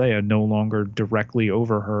Princess Leia no longer directly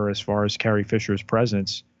over her as far as Carrie Fisher's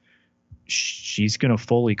presence. She's going to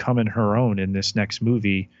fully come in her own in this next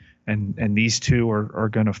movie, and these two are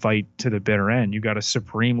going to fight to the bitter end. You got a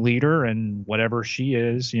supreme leader, and whatever she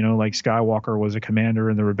is, like Skywalker was a commander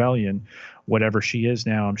in the rebellion, whatever she is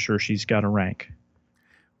now, I'm sure she's got a rank.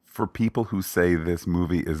 For people who say this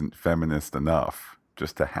movie isn't feminist enough,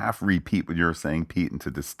 just to half repeat what you're saying, Pete, and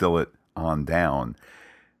to distill it on down,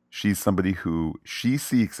 she's somebody who she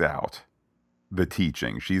seeks out the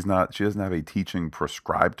teaching. She doesn't have a teaching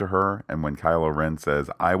prescribed to her. And when Kylo Ren says,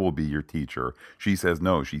 I will be your teacher, she says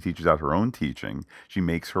no. She teaches out her own teaching. She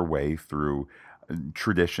makes her way through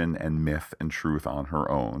tradition and myth and truth on her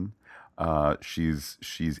own. She's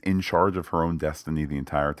in charge of her own destiny the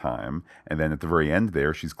entire time. And then at the very end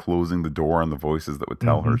there, she's closing the door on the voices that would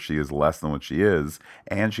tell her she is less than what she is.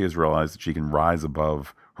 And she has realized that she can rise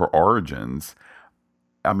above her origins.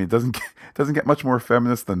 I mean, it doesn't get much more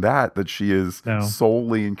feminist than that. That she is No.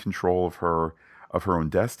 solely in control of her own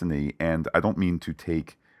destiny. And I don't mean to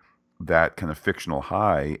take that kind of fictional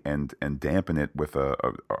high and dampen it with a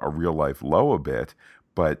real life low a bit,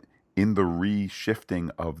 but in the reshifting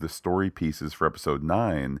of the story pieces for episode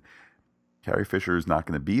 9, Carrie Fisher is not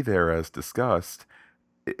going to be there as discussed.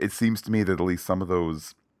 It seems to me that at least some of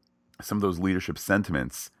those leadership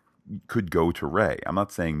sentiments could go to Rey. I'm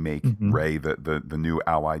not saying make Hmm. Rey the new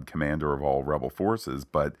allied commander of all rebel forces,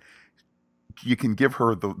 but you can give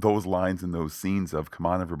her those lines in those scenes of "Come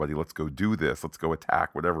on, everybody, let's go do this, let's go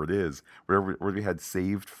attack whatever it is, whatever we had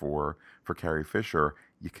saved for Carrie Fisher."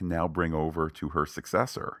 You can now bring over to her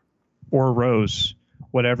successor. Or Rose.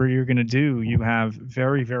 Whatever you're going to do, you have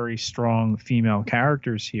very, very strong female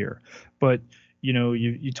characters here. But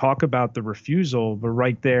you talk about the refusal, but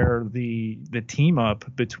right there, the team up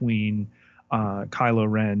between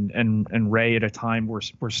Kylo Ren and Rey at a time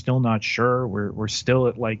we're still not sure. We're still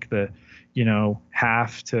at like the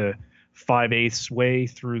half to 5/8 way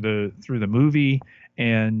through the movie.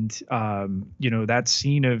 And that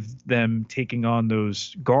scene of them taking on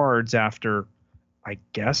those guards after, I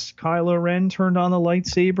guess, Kylo Ren turned on the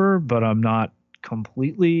lightsaber, but I'm not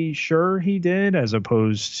completely sure he did, as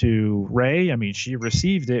opposed to Rey. I mean, she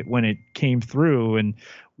received it when it came through. And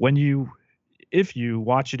if you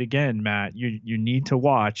watch it again, Matt, you need to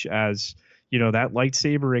watch as that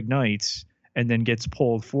lightsaber ignites and then gets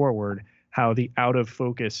pulled forward, how the out of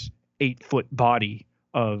focus 8-foot body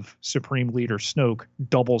of Supreme Leader Snoke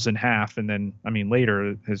doubles in half, and then, I mean,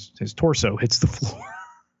 later his torso hits the floor.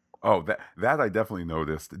 Oh, that I definitely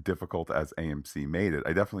noticed, difficult as AMC made it.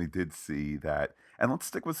 I definitely did see that. And let's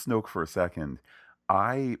stick with Snoke for a second.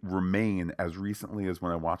 I remain, as recently as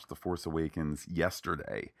when I watched The Force Awakens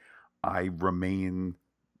yesterday, I remain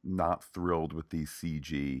not thrilled with the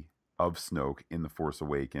CG of Snoke in The Force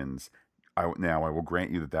Awakens. Now, I will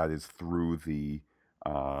grant you that that is through the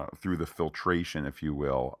filtration, if you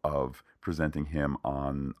will, of presenting him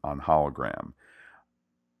on hologram.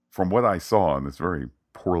 From what I saw in this very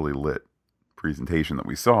poorly lit presentation that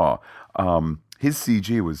we saw, his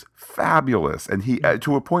CG was fabulous, and he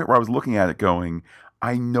to a point where I was looking at it going,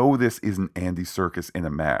 I know this isn't Andy Serkis in a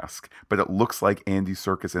mask, but it looks like Andy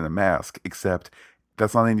Serkis in a mask, except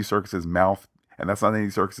that's not Andy Serkis's mouth, and that's not Andy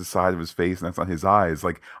Serkis's side of his face, and that's not his eyes.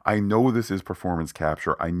 Like, I know this is performance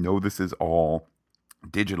capture. I know this is all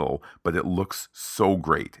digital, but it looks so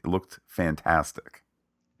great. It looked fantastic.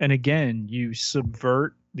 And again, you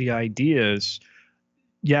subvert the ideas.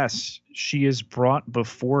 Yes, she is brought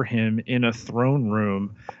before him in a throne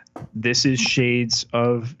room. This is shades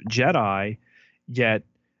of Jedi, yet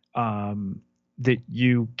that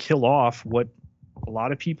you kill off what a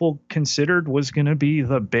lot of people considered was going to be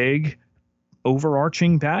the big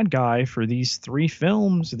overarching bad guy for these 3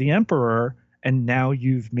 films, the Emperor, and now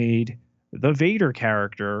you've made the Vader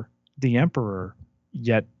character the Emperor,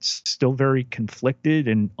 yet still very conflicted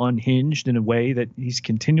and unhinged in a way that he's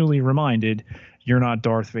continually reminded, you're not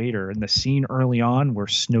Darth Vader. And the scene early on where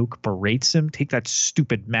Snoke berates him, take that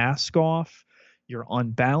stupid mask off, you're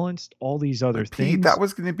unbalanced, all these other But Pete, things. that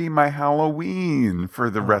was going to be my Halloween for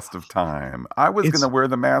the rest of time. I was going to It's wear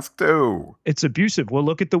the mask too. it's abusive. Well,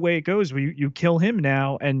 look at the way it goes. You kill him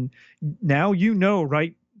now, and now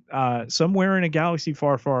right, somewhere in a galaxy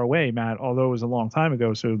far, far away, Matt, although it was a long time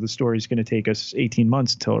ago, so the story's going to take us 18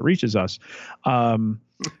 months until it reaches us.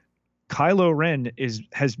 Kylo Ren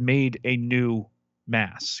has made a new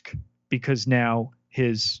mask because now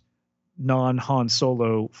his non-Han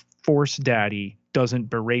Solo Force daddy doesn't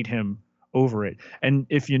berate him over it. And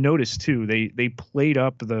if you notice too, they played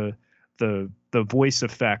up the voice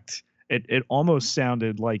effect. It almost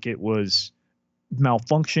sounded like it was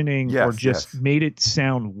malfunctioning or Yes, just yes. made it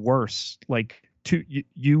sound worse. Like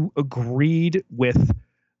you agreed with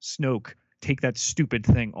Snoke, take that stupid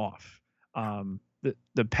thing off.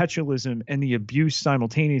 The petulism and the abuse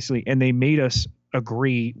simultaneously, and they made us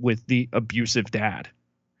agree with the abusive dad.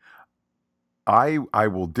 I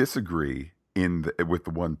will disagree with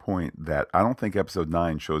the one point that I don't think episode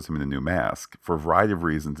 9 shows him in a new mask for a variety of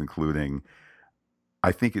reasons, including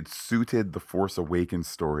I think it suited the Force Awakens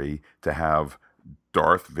story to have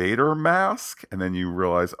Darth Vader mask, and then you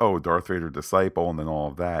realize, oh, Darth Vader disciple, and then all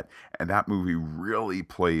of that. And that movie really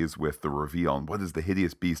plays with the reveal and what is the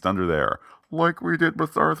hideous beast under there, like we did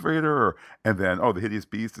with Darth Vader. And then, oh, the hideous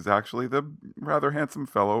beast is actually the rather handsome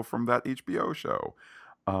fellow from that HBO show.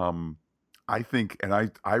 I think, and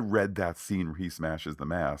I read that scene where he smashes the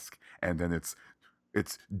mask, and then it's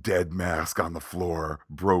dead mask on the floor,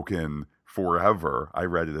 broken forever. I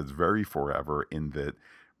read it as very forever, in that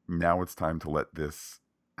now it's time to let this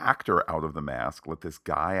actor out of the mask, let this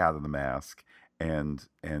guy out of the mask, and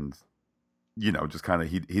just kind of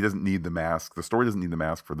he doesn't need the mask. The story doesn't need the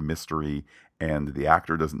mask for the mystery, and the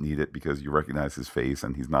actor doesn't need it because you recognize his face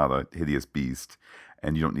and he's not a hideous beast,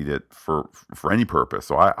 and you don't need it for any purpose.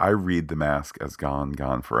 So I read the mask as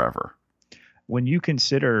gone forever. When you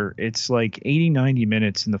consider it's like 80, 90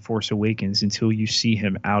 minutes in The Force Awakens until you see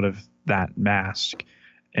him out of that mask,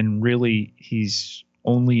 and really he's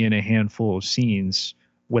only in a handful of scenes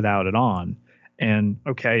without it on. And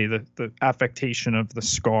okay, the affectation of the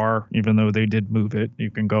scar, even though they did move it, you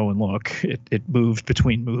can go and look. It moved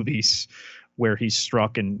between movies where he's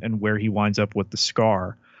struck and where he winds up with the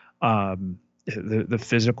scar. The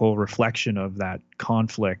physical reflection of that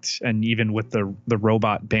conflict, and even with the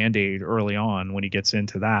robot Band-Aid early on when he gets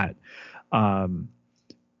into that,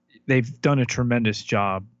 they've done a tremendous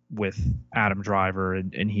job with Adam Driver,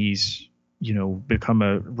 and he's become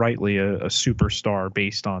rightly a superstar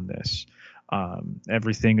based on this.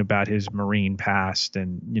 Everything about his Marine past,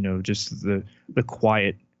 and just the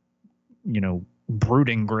quiet,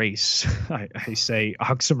 brooding grace, I say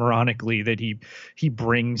oxymoronically, that he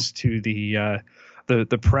brings to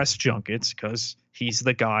the press junkets, because he's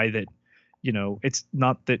the guy that, it's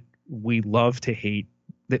not that we love to hate,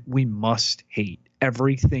 that we must hate.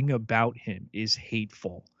 Everything about him is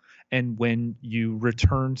hateful. And when you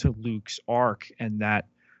return to Luke's arc and that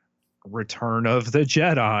Return of the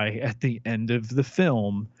Jedi at the end of the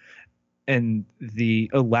film, and the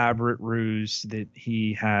elaborate ruse that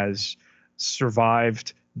he has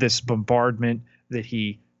survived this bombardment, that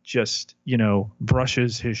he just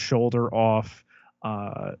brushes his shoulder off,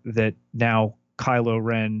 that now Kylo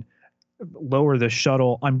Ren, lower the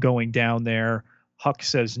shuttle, I'm going down there. Huck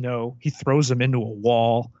says no, he throws him into a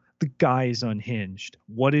wall. The guy is unhinged.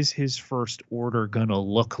 What is his first order gonna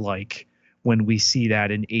look like when we see that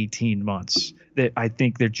in 18 months? That I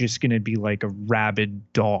think they're just going to be like a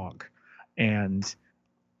rabid dog. And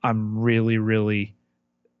I'm really, really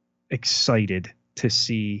excited to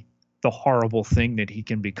see the horrible thing that he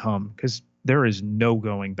can become, because there is no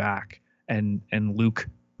going back. And Luke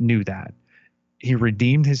knew that. He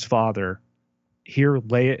redeemed his father. Here,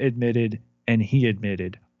 Leia admitted, and he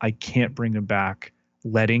admitted, I can't bring him back.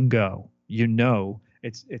 Letting go.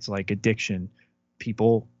 It's like addiction.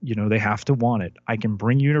 People, they have to want it. I can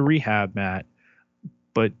bring you to rehab, Matt,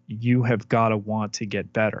 but you have got to want to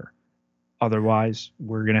get better. Otherwise,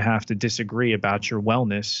 we're going to have to disagree about your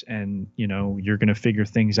wellness, and, you're going to figure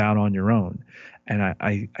things out on your own. And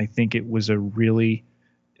I think it was a really,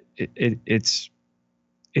 it's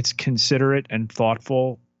considerate and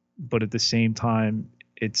thoughtful, but at the same time,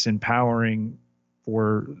 it's empowering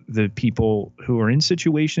for the people who are in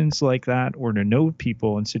situations like that, or to know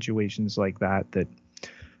people in situations like that,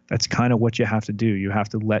 that's kind of what you have to do. You have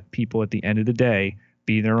to let people at the end of the day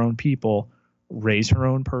be their own people, raise her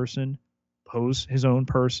own person, Poe's his own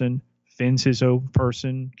person, Finn's his own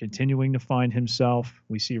person, continuing to find himself.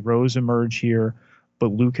 We see Rose emerge here,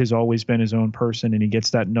 but Luke has always been his own person, and he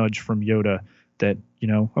gets that nudge from Yoda that,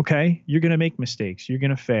 okay, you're going to make mistakes. You're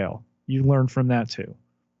going to fail. You learn from that too.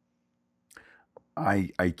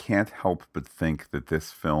 I can't help but think that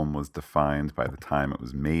this film was defined by the time it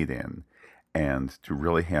was made in, and to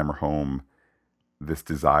really hammer home this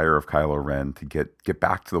desire of Kylo Ren to get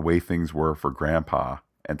back to the way things were for Grandpa,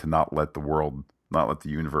 and to not let the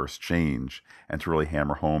universe change, and to really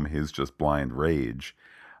hammer home his just blind rage,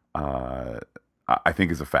 I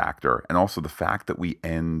think is a factor. And also the fact that we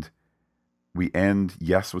end,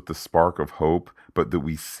 yes, with the spark of hope, but that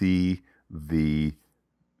we see the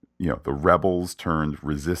rebels turned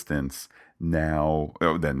resistance now,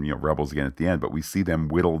 then, rebels again at the end, but we see them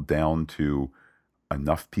whittled down to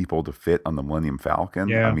enough people to fit on the Millennium Falcon.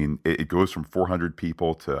 Yeah. I mean, it goes from 400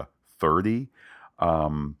 people to 30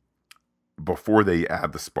 before they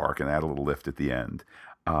add the spark and add a little lift at the end.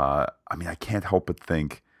 I mean, I can't help but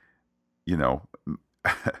think,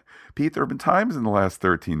 Pete, there have been times in the last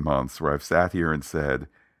 13 months where I've sat here and said,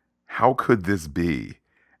 how could this be?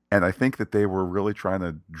 And I think that they were really trying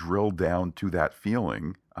to drill down to that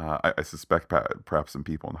feeling. I suspect perhaps some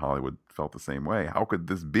people in Hollywood felt the same way. How could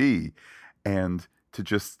this be? And to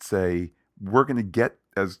just say, we're going to get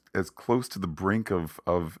as close to the brink of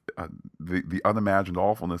the unimagined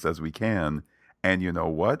awfulness as we can. And you know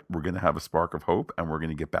what? We're going to have a spark of hope, and we're going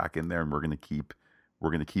to get back in there, and we're going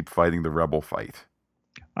to keep fighting the rebel fight.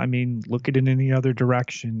 I mean, look at it in the other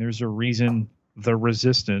direction. There's a reason the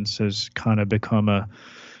resistance has kind of become a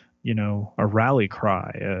rally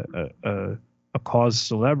cry, a cause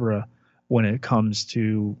célèbre when it comes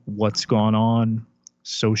to what's gone on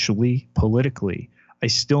socially, politically. I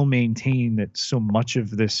still maintain that so much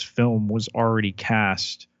of this film was already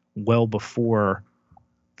cast well before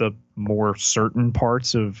the more certain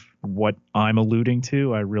parts of what I'm alluding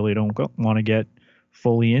to. I really don't want to get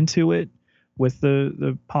fully into it with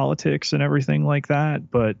the politics and everything like that,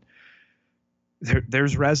 but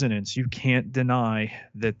there's resonance. You can't deny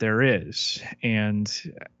that there is. And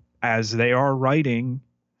as they are writing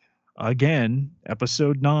again,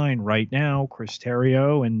 episode 9 right now, Chris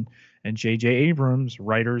Terrio and J.J. Abrams,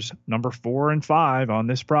 writers number 4 and 5 on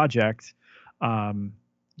this project,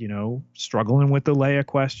 struggling with the Leia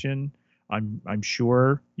question. I'm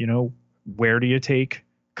sure, where do you take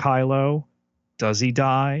Kylo? Does he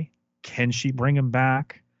die? Can she bring him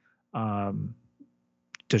back?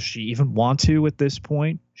 Does she even want to at this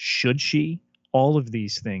point? Should she? All of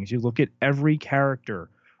these things. You look at every character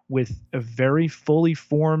with a very fully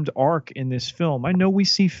formed arc in this film. I know we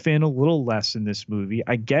see Finn a little less in this movie.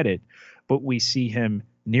 I get it. But we see him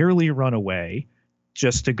nearly run away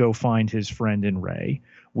just to go find his friend in Rey.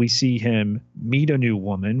 We see him meet a new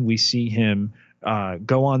woman. We see him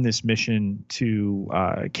go on this mission to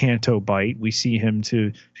Canto Bight. We see him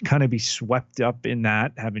to kind of be swept up in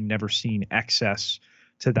that, having never seen excess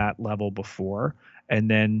to that level before. And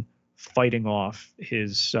then fighting off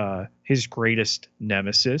his greatest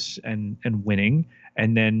nemesis and winning,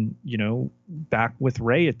 and then back with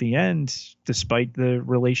Rey at the end, despite the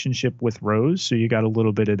relationship with Rose. So you got a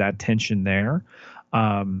little bit of that tension there.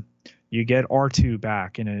 You get R2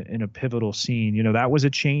 back in a pivotal scene. That was a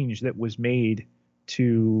change that was made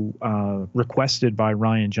to requested by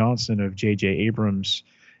Rian Johnson of J.J. Abrams.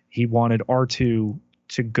 He wanted R2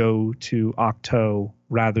 to go to Octo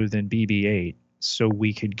rather than BB-8, so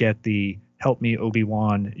we could get the "help me,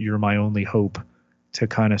 Obi-Wan, you're my only hope" to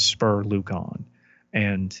kind of spur Luke on.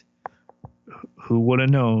 And who would have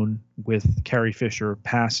known, with Carrie Fisher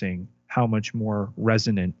passing, how much more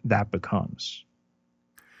resonant that becomes?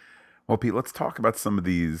 Well, Pete, let's talk about some of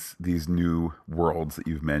these new worlds that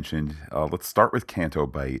you've mentioned. Let's start with Canto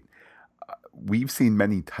Bight. We've seen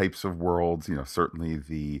many types of worlds.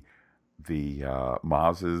 Certainly the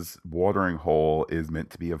Maz's watering hole is meant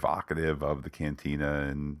to be evocative of the Cantina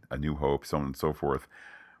and A New Hope, so on and so forth.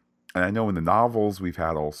 And I know in the novels we've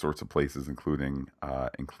had all sorts of places, including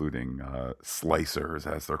slicers,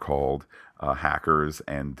 as they're called, hackers,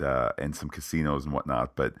 and some casinos and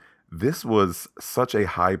whatnot. But this was such a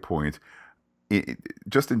high point,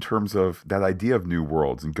 just in terms of that idea of new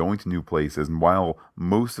worlds and going to new places. And while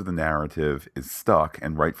most of the narrative is stuck,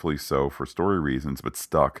 and rightfully so for story reasons, but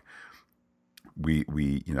stuck, we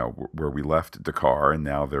where we left Dakar, and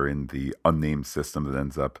now they're in the unnamed system that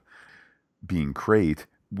ends up being Crate.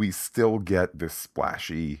 We still get this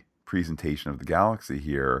splashy presentation of the galaxy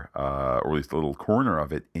here, or at least a little corner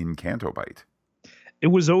of it in Canto Bight. It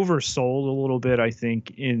was oversold a little bit, I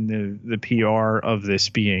think, in the PR of this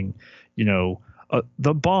being,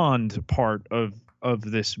 the Bond part of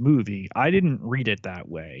this movie. I didn't read it that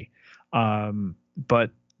way, but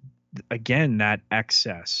again, that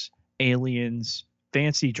excess, aliens,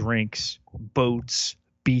 fancy drinks, boats,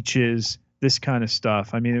 beaches, this kind of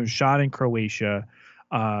stuff. I mean, it was shot in Croatia.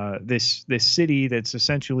 This city that's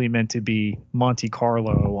essentially meant to be Monte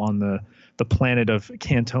Carlo on the planet of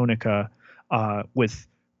Cantonica, with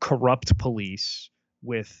corrupt police,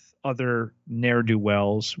 with other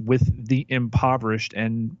ne'er-do-wells, with the impoverished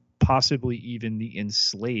and possibly even the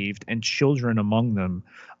enslaved, and children among them,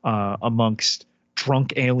 amongst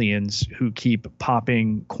drunk aliens who keep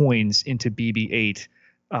popping coins into BB-8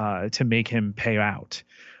 to make him pay out.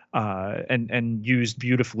 And used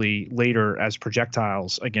beautifully later as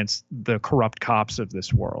projectiles against the corrupt cops of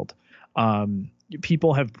this world.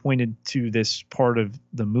 People have pointed to this part of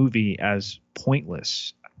the movie as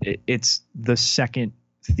pointless. It's the second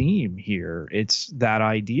theme here. It's that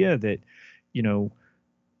idea that,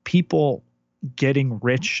 people getting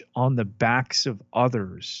rich on the backs of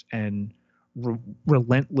others, and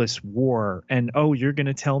relentless war. And you're going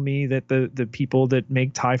to tell me that the people that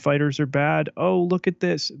make TIE fighters are bad? Look at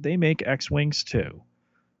this, they make X-Wings too.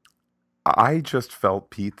 I just felt,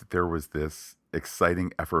 Pete, that there was this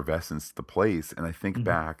exciting effervescence to the place. And I think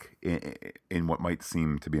back in what might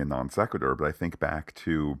seem to be a non sequitur, but I think back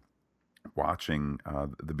to watching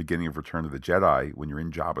the beginning of Return of the Jedi, when you're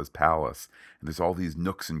in Jabba's palace and there's all these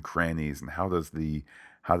nooks and crannies, and how does the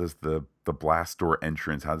blast door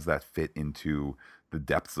entrance, how does that fit into the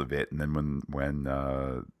depths of it? And then when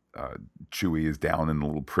Chewie is down in the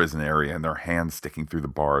little prison area and their hands sticking through the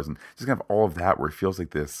bars, and just kind of all of that, where it feels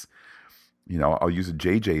like this, I'll use a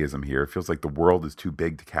JJ-ism here. It feels like the world is too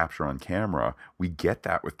big to capture on camera. We get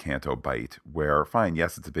that with Canto Bight, where, fine,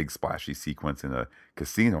 yes, it's a big splashy sequence in a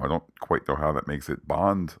casino. I don't quite know how that makes it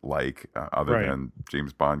Bond-like, other than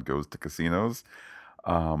James Bond goes to casinos.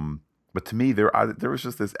 But to me, there was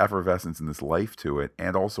just this effervescence and this life to it,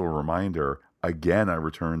 and also a reminder. Again, I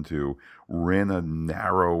return to we're in a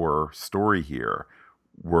narrower story here.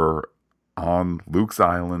 We're on Luke's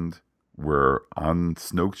island. We're on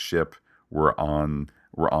Snoke's ship. We're on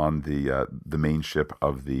the main ship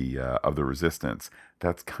of the Resistance.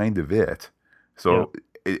 That's kind of it. Yep. So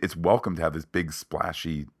it's welcome to have this big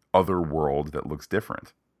splashy other world that looks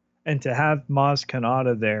different. And to have Maz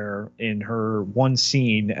Kanata there in her one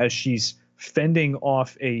scene as she's fending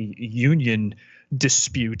off a union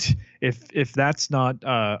dispute, if that's not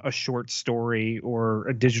a short story or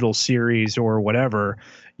a digital series or whatever,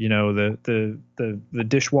 the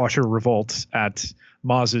dishwasher revolt at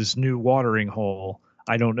Maz's new watering hole.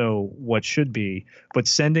 I don't know what should be, but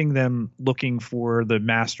sending them looking for the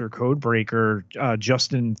master code breaker,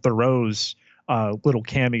 Justin Theroux's little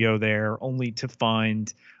cameo there, only to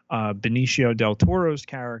find Benicio del Toro's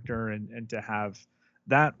character, and to have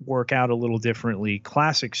that work out a little differently.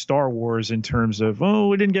 Classic Star Wars in terms of, oh,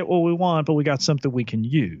 we didn't get what we want, but we got something we can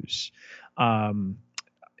use.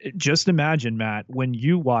 Just imagine, Matt, when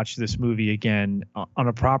you watch this movie again on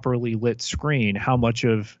a properly lit screen, how much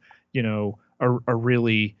of, a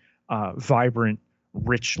really vibrant,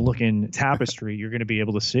 rich looking tapestry you're going to be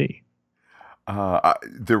able to see.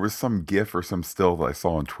 There was some GIF or some still that I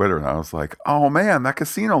saw on Twitter, and I was like, "Oh man, that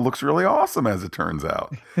casino looks really awesome." As it turns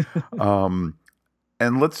out,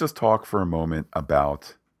 and let's just talk for a moment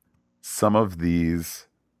about some of these,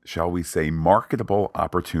 shall we say, marketable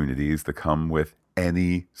opportunities that come with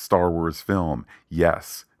any Star Wars film.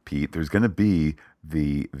 Yes, Pete, there's going to be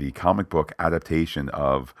the comic book adaptation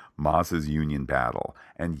of Maz's Union Battle,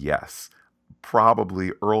 and yes,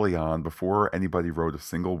 probably early on, before anybody wrote a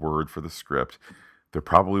single word for the script, there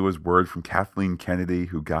probably was word from Kathleen Kennedy,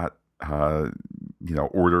 who got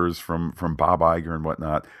orders from Bob Iger and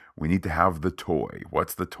whatnot. We need to have the toy.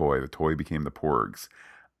 What's the toy? The toy became the Porgs.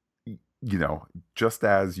 Just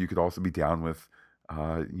as you could also be down with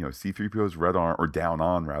C-3PO's red arm, or down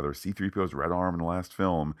on rather, C-3PO's red arm in the last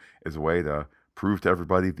film is a way to prove to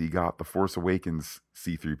everybody that you got the Force Awakens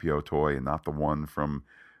C-3PO toy and not the one from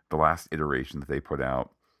the last iteration that they put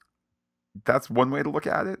out. That's one way to look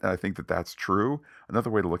at it, and I think that that's true. Another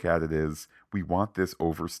way to look at it is we want this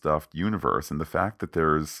overstuffed universe, and the fact that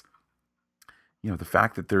there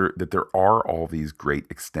are all these great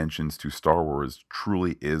extensions to Star Wars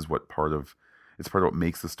truly is it's part of what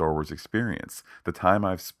makes the Star Wars experience. The time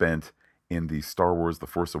I've spent in the Star Wars The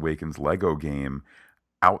Force Awakens Lego game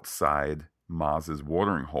outside Maz's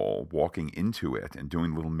watering hole, walking into it and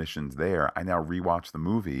doing little missions there, I now rewatch the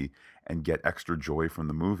movie and get extra joy from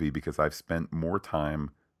the movie because I've spent more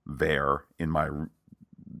time there in my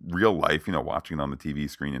real life, watching it on the TV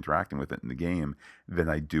screen, interacting with it in the game, than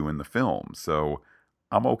I do in the film. So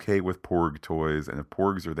I'm okay with Porg toys, and if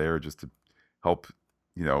Porgs are there just to help,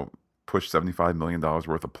 push $75 million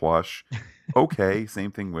worth of plush, okay.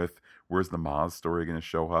 Same thing with where's the Maz story going to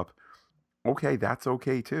show up? Okay, that's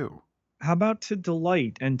okay too. How about to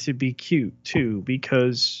delight and to be cute too?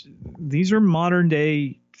 Because these are modern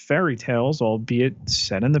day fairy tales, albeit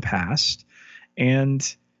set in the past,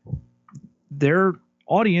 and their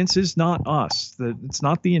audience is not us. It's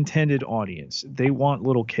not the intended audience. They want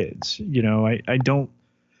little kids. I don't.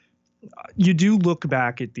 You do look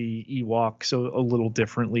back at the Ewoks a little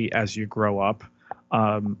differently as you grow up.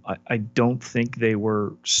 I don't think they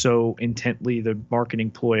were so intently the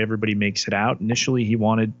marketing ploy everybody makes it out. Initially, he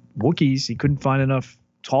wanted Wookiees. He couldn't find enough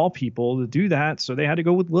tall people to do that, so they had to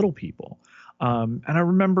go with little people. And I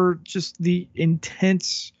remember just the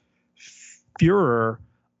intense furor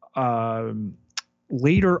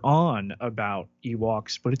later on about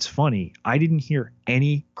Ewoks, but it's funny. I didn't hear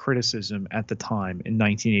any criticism at the time in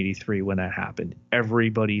 1983 when that happened.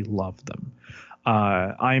 Everybody loved them.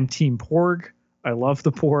 I am Team Porg. I love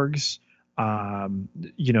the Porgs.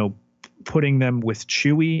 Putting them with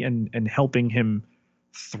Chewie and helping him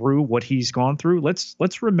through what he's gone through.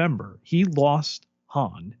 Let's remember, he lost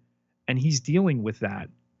Han, and he's dealing with that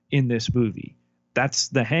in this movie. That's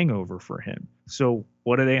the hangover for him. So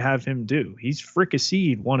what do they have him do? He's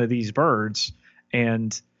fricasseed one of these birds,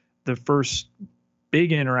 and the first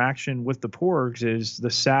big interaction with the Porgs is the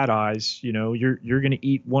sad eyes. You're going to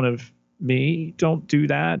eat one of me. Don't do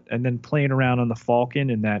that. And then playing around on the Falcon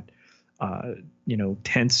and that,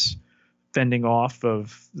 tense fending off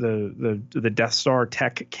of the Death Star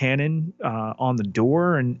tech cannon on the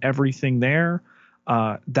door and everything there.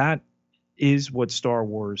 That is what Star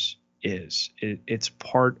Wars is. It's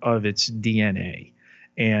part of its DNA.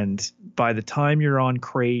 And by the time you're on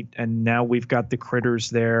Crate, and now we've got the critters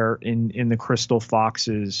there in the crystal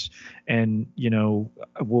foxes, and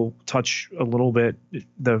we'll touch a little bit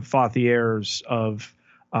the Fathiers of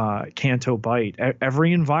Canto Bight.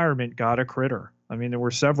 Every environment got a critter. I mean, there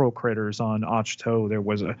were several critters on Achto. There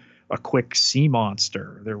was a quick sea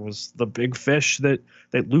monster. There was the big fish that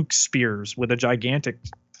Luke spears with a gigantic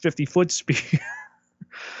 50-foot spear.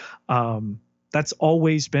 That's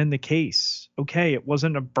always been the case. Okay, it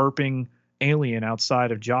wasn't a burping alien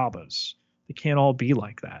outside of Jabba's. They can't all be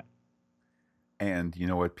like that. And you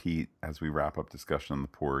know what, Pete? As we wrap up discussion on the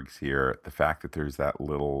Porgs here, the fact that there's that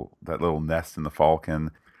little nest in the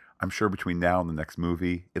Falcon, I'm sure between now and the next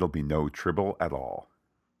movie, it'll be no tribble at all.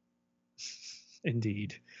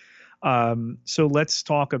 Indeed. So let's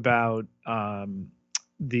talk about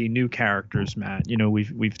the new characters, Matt.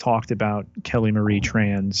 We've talked about Kelly Marie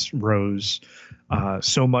Tran's Rose.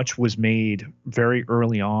 So much was made very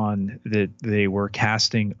early on that they were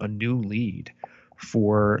casting a new lead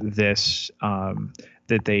for this,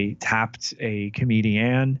 that they tapped a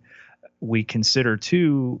comedian. We consider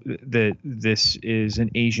too that this is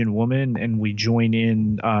an Asian woman, and we join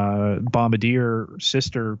in Bombardier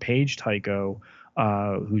sister Paige Tycho,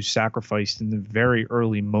 who's sacrificed in the very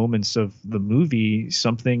early moments of the movie.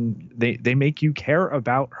 Something they make you care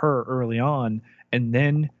about her early on, and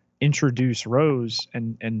then introduce Rose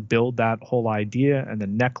and build that whole idea and the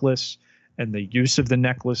necklace and the use of the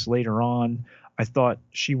necklace later on. I thought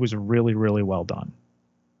she was really, really well done.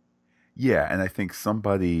 Yeah, and I think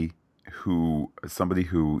somebody who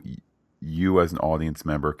you as an audience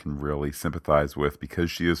member can really sympathize with, because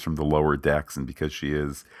she is from the lower decks and because she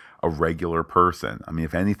is a regular person. I mean,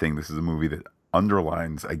 if anything, this is a movie that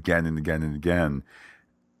underlines again and again and again,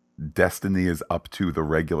 destiny is up to the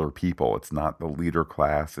regular people. It's not the leader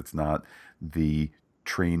class. It's not the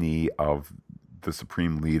trainee of the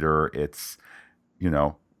supreme leader. It's,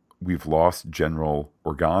 we've lost General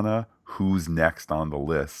Organa. Who's next on the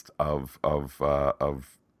list of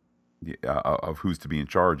who's to be in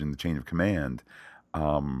charge in the chain of command?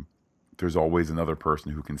 There's always another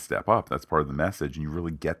person who can step up. That's part of the message, and you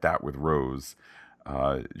really get that with Rose.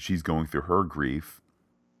 She's going through her grief,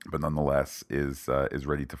 but nonetheless is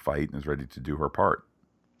ready to fight and is ready to do her part.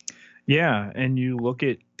 Yeah, and you look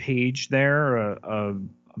at Paige there, a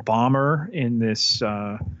bomber in this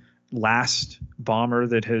last bomber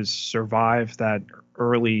that has survived that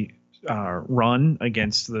early run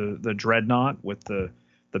against the dreadnought with the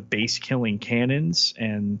base killing cannons,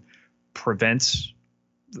 and prevents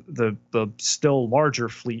the still larger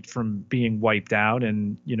fleet from being wiped out.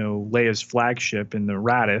 And Leia's flagship in the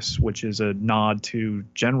Raddus, which is a nod to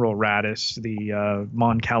General Raddus, the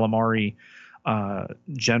Mon Calamari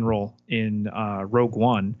general in Rogue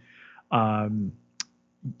One.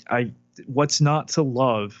 What's not to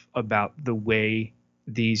love about the way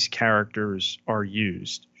these characters are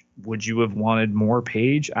used? Would you have wanted more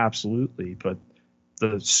Paige? Absolutely. But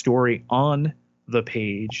the story on the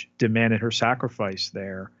page demanded her sacrifice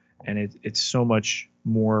there, and it's so much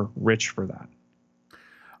more rich for that.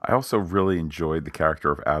 I also really enjoyed the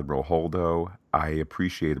character of Admiral Holdo. I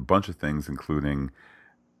appreciate a bunch of things, including,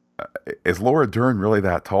 is Laura Dern really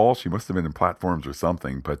that tall? She must have been in platforms or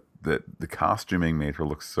something, but the costuming made her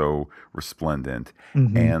look so resplendent.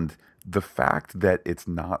 Mm-hmm. And the fact that it's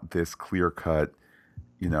not this clear cut,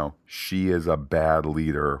 she is a bad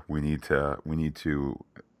leader, we need to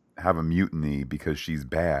have a mutiny because she's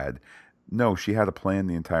bad. No, she had a plan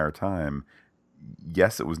the entire time.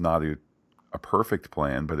 Yes, it was not a perfect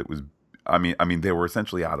plan, but it was, I mean, they were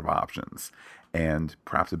essentially out of options, and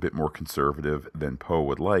perhaps a bit more conservative than Poe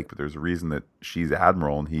would like, but there's a reason that she's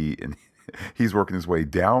admiral and he's working his way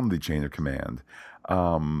down the chain of command.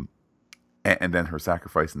 And then her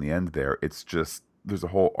sacrifice in the end there, it's just, there's a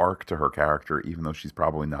whole arc to her character, even though she's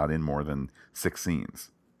probably not in more than 6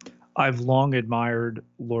 scenes. I've long admired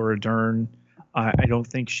Laura Dern. I don't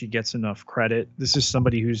think she gets enough credit. This is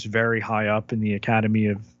somebody who's very high up in the Academy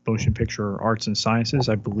of Motion Picture Arts and Sciences.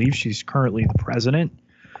 I believe she's currently the president.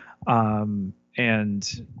 And,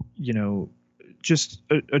 just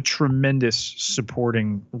a tremendous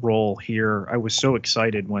supporting role here. I was so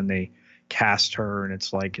excited when they cast her, and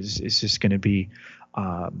it's like, is this going to be,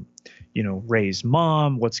 Rey's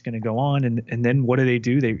mom? What's going to go on? And then what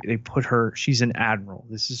do? They put her, she's an admiral.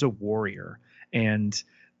 This is a warrior. And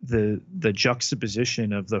the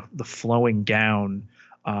juxtaposition of the flowing gown,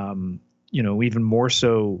 even more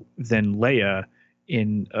so than Leia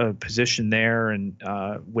in a position there, and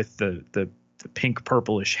with the pink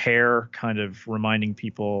purplish hair, kind of reminding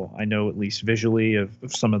people, I know at least visually, of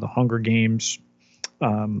some of the Hunger Games,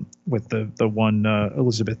 with the one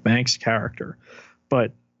Elizabeth Banks character.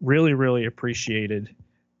 but really, really appreciated.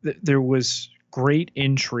 There was great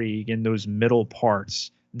intrigue in those middle parts.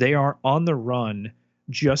 They are on the run,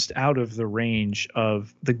 just out of the range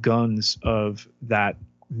of the guns of that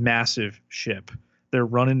massive ship. They're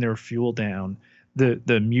running their fuel down.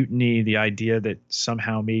 The mutiny, the idea that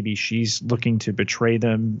somehow maybe she's looking to betray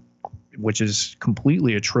them, which is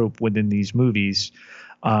completely a trope within these movies.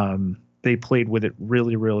 They played with it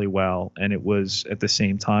really, really well, and it was at the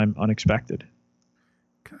same time unexpected.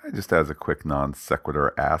 Can I just, as a quick non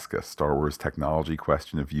sequitur, ask a Star Wars technology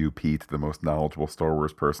question of you, Pete, the most knowledgeable Star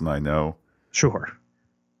Wars person I know? Sure.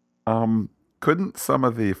 Um, couldn't some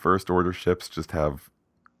of the First Order ships just have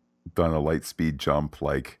done a light speed jump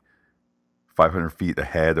like 500 feet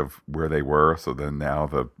ahead of where they were? So then now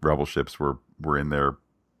the Rebel ships were in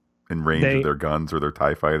range of They their guns or their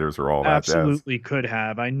TIE fighters or all that jazz. absolutely could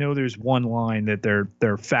have. I know there's one line that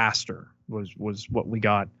they're faster was what we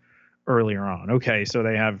got earlier on. Okay, so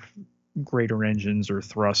they have greater engines or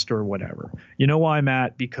thrust or whatever. You know why,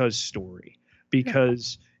 Matt? Because story.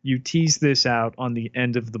 Because you tease this out on the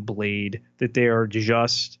end of the blade that they are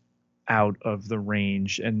just out of the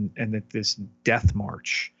range, and that this death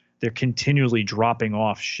march, they're continually dropping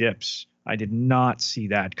off ships. I did not see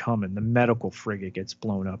that coming. The medical frigate gets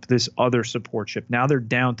blown up. This other support ship. Now they're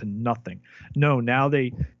down to nothing. No, now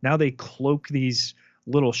they cloak these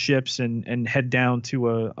little ships and head down to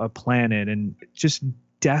a planet, and just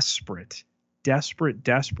desperate, desperate,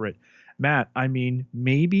 desperate. Matt, I mean,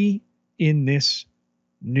 maybe in this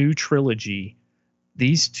new trilogy,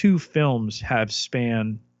 these two films have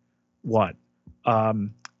spanned what?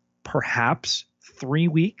 Perhaps 3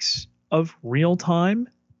 weeks of real time.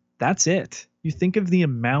 That's it. You think of the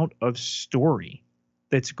amount of story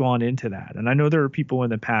that's gone into that. And I know there are people in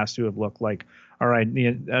the past who have looked like, all right,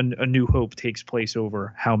 a New Hope takes place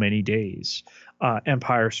over how many days?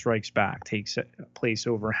 Empire Strikes Back takes place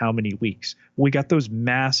over how many weeks? We got those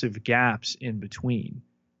massive gaps in between.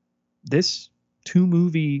 This two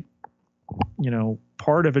movie,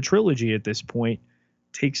 part of a trilogy at this point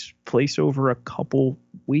takes place over a couple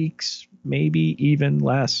weeks, maybe even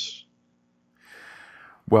less.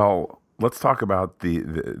 Well, let's talk about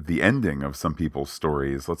the ending of some people's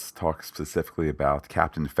stories. Let's talk specifically about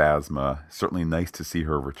Captain Phasma. Certainly nice to see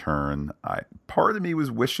her return. Part of me was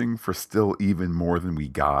wishing for still even more than we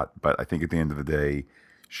got, but I think at the end of the day,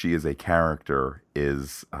 she as a character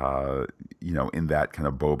is, in that kind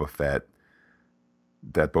of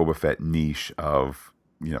that Boba Fett niche of,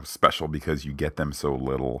 special because you get them so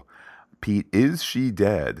little. Pete, is she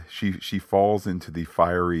dead? She falls into the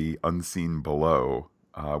fiery unseen below,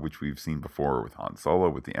 which we've seen before with Han Solo,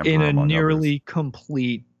 with the In Emperor, a among others. nearly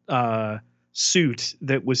complete suit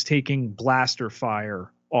that was taking blaster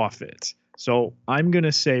fire off it. So I'm going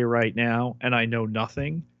to say right now, and I know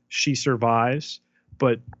nothing, she survives.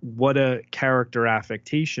 But what a character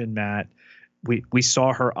affectation, Matt. We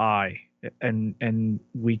saw her eye, and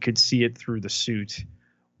we could see it through the suit.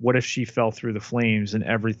 What if she fell through the flames and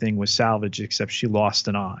everything was salvaged except she lost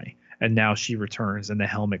an eye? And now she returns and the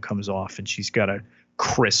helmet comes off and she's got a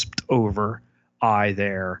crisped over eye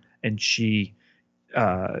there. And she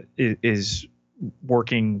is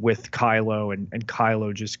working with Kylo, and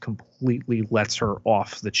Kylo just completely lets her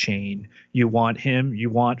off the chain. You want him? You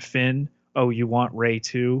want Finn? Oh, you want Rey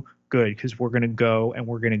too? Good, because we're going to go and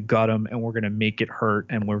we're going to gut him and we're going to make it hurt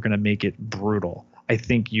and we're going to make it brutal. I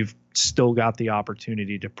think you've still got the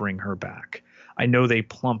opportunity to bring her back. I know they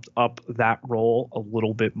plumped up that role a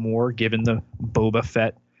little bit more given the Boba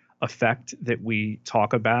Fett effect that we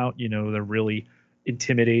talk about, the really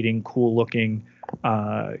intimidating, cool looking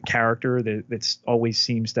character that's always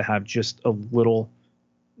seems to have just a little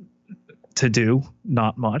to do,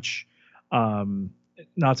 not much.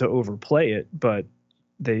 Not to overplay it, but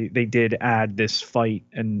they did add this fight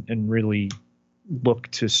and really look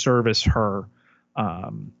to service her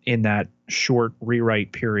in that short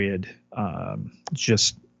rewrite period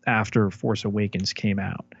just after Force Awakens came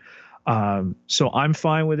out. So I'm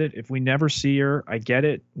fine with it. If we never see her, I get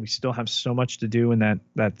it. We still have so much to do in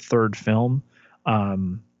that third film.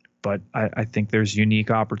 But I think there's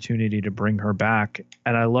unique opportunity to bring her back.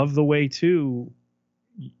 And I love the way too.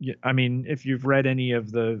 I mean, if you've read any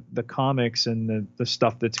of the comics and the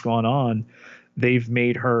stuff that's gone on, they've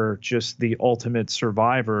made her just the ultimate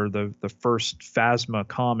survivor. The first Phasma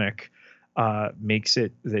comic makes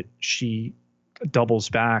it that she doubles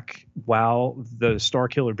back while the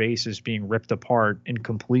Starkiller base is being ripped apart and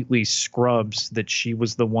completely scrubs that she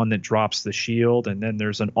was the one that drops the shield. And then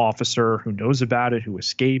there's an officer who knows about it, who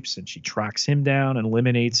escapes, and she tracks him down and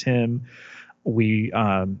eliminates him.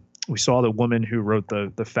 we saw the woman who wrote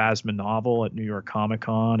the Phasma novel at New York Comic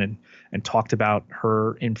Con and talked about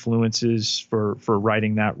her influences for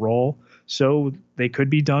writing that role. So they could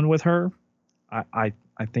be done with her. I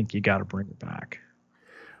think you got to bring her back.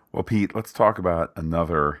 Well, Pete, let's talk about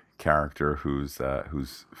another character whose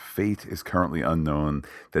fate is currently unknown.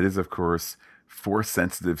 That is, of course, Force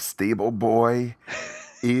sensitive stable boy.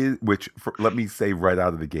 Let me say right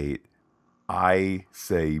out of the gate, I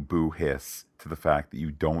say boo hiss to the fact that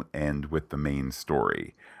you don't end with the main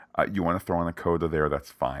story. You want to throw in a coda there,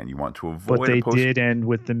 that's fine. You want to But avoid a they post. did end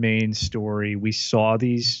with the main story. We saw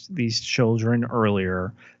these children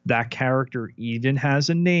earlier. That character Eden has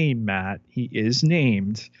a name, Matt. He is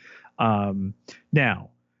named. Um, Now,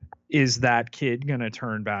 is that kid going to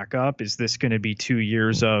turn back up? Is this going to be 2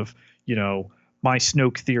 years of, you know, my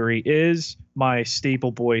Snoke theory is, my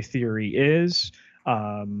Staple Boy theory is?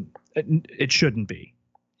 It shouldn't be.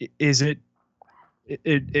 Is it?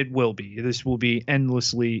 It will be. This will be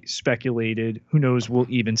endlessly speculated. Who knows? We'll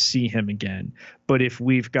even see him again. But if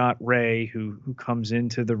we've got Rey, who comes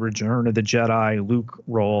into the Return of the Jedi Luke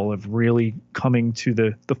role of really coming to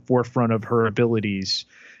the forefront of her abilities,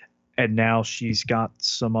 and now she's got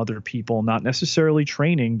some other people not necessarily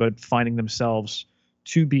training but finding themselves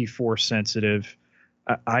to be force sensitive.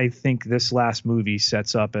 I think this last movie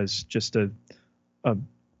sets up as just a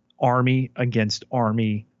army against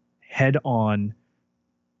army, head on,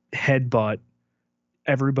 headbutt,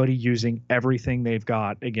 everybody using everything they've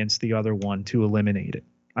got against the other one to eliminate it.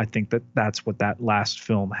 I think that's what that last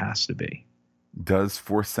film has to be. Does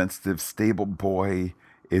force sensitive stable boy,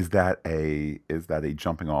 is that a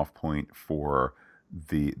jumping off point for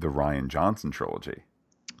the Ryan Johnson trilogy?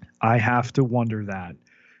 I have to wonder that.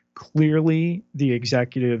 Clearly, the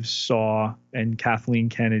executives saw, and Kathleen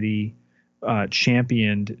Kennedy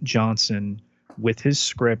championed Johnson with his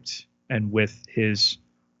script and with his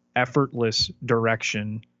effortless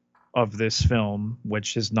direction of this film,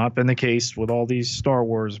 which has not been the case with all these Star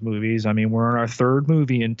Wars movies. I mean, we're in our third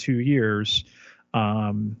movie in 2 years,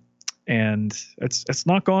 um, and it's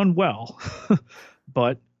not gone well,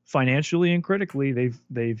 but financially and critically,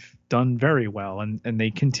 they've done very well, and they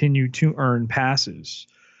continue to earn passes.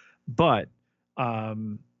 But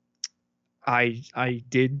um, I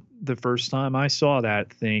did, the first time I saw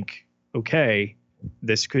that, think, okay,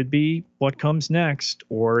 this could be what comes next,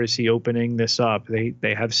 or is he opening this up?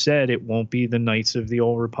 They have said it won't be the Knights of the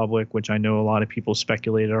Old Republic, which I know a lot of people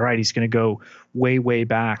speculated. All right, he's going to go way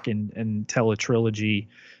back and tell a trilogy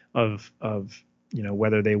of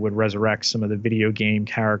whether they would resurrect some of the video game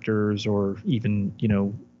characters or even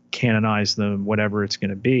canonize them, whatever it's going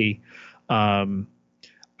to be.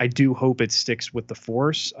 I do hope it sticks with the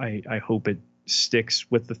Force. I hope it sticks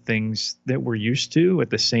with the things that we're used to. At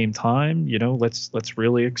the same time, let's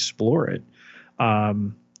really explore it.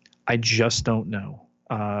 I just don't know.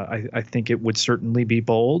 I think it would certainly be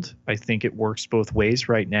bold. I think it works both ways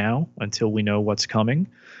right now until we know what's coming.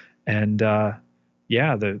 And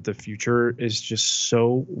yeah, the future is just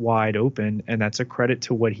so wide open, and that's a credit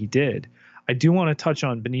to what he did. I do want to touch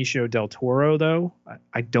on Benicio del Toro, though.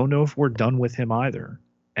 I don't know if we're done with him either.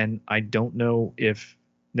 And I don't know if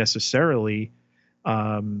necessarily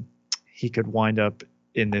he could wind up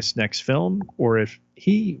in this next film or if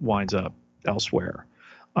he winds up elsewhere.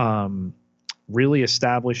 Really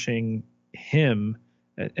establishing him,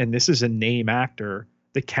 and this is a name actor,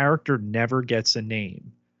 the character never gets a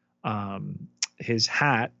name. His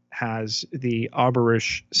hat has the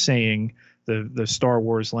Arborish saying, the Star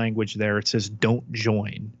Wars language there. It says, "Don't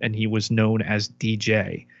join," and he was known as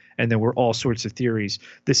DJ. And there were all sorts of theories.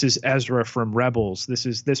 This is Ezra from Rebels. This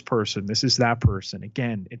is this person. This is that person.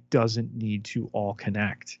 Again, it doesn't need to all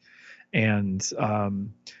connect. And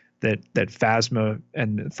that Phasma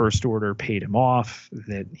and First Order paid him off,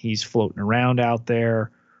 that he's floating around out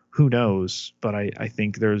there. Who knows? But I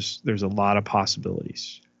think there's a lot of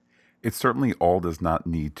possibilities. It certainly all does not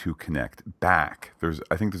need to connect back.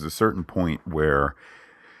 I think there's a certain point where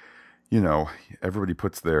everybody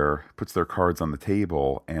puts their cards on the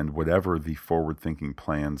table, and whatever the forward-thinking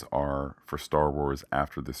plans are for Star Wars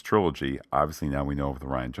after this trilogy, obviously now we know of the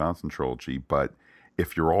Rian Johnson trilogy, but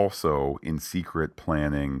if you're also in secret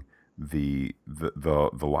planning the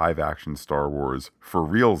live action Star Wars for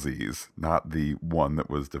realsies, not the one that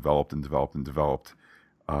was developed in the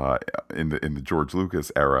George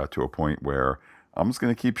Lucas era, to a point where I'm just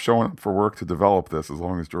going to keep showing up for work to develop this as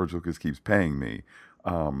long as George Lucas keeps paying me.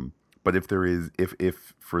 But if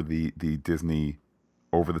for the Disney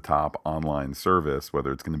over-the-top online service,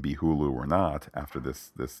 whether it's going to be Hulu or not, after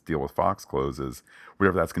this deal with Fox closes,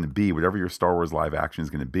 whatever that's going to be, whatever your Star Wars live action is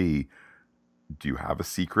going to be, Do you have a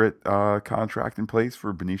secret contract in place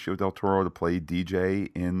for Benicio del Toro to play DJ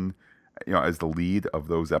in, as the lead of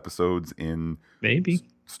those episodes in Maybe.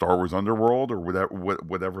 Star Wars Underworld or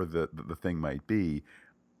whatever the thing might be?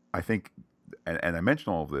 I think, and I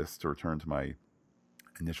mention all of this to return to my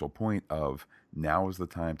initial point of now is the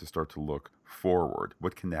time to start to look forward.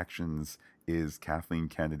 What connections is Kathleen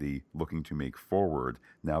Kennedy looking to make forward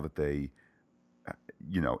now that they,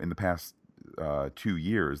 in the past 2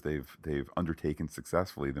 years, they've undertaken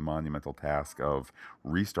successfully the monumental task of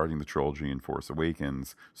restarting the trilogy in Force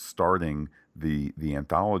Awakens, starting the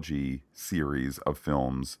anthology series of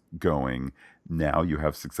films going. Now you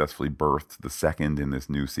have successfully birthed the second in this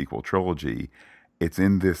new sequel trilogy. It's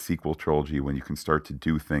in this sequel trilogy when you can start to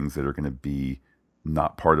do things that are going to be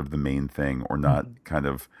not part of the main thing, or not kind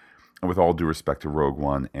of, with all due respect to Rogue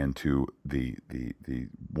One and to the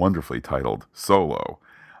wonderfully titled Solo.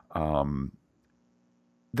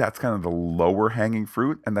 That's kind of the lower hanging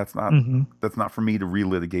fruit, and Hmm. that's not for me to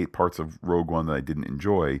relitigate parts of Rogue One that I didn't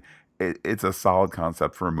enjoy. It's a solid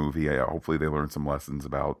concept for a movie. Hopefully, they learn some lessons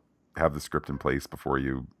about have the script in place before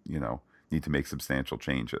you need to make substantial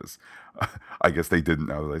changes. I guess they didn't,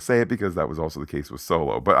 now that I say it, because that was also the case with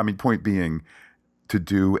Solo. But I mean, point being, to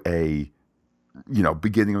do a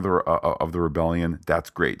beginning of the rebellion, that's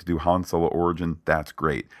great. To do Han Solo origin, that's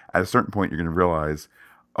great. At a certain point, you're going to realize,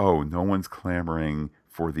 oh, no one's clamoring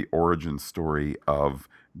for the origin story of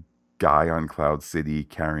guy on Cloud City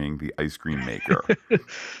carrying the ice cream maker.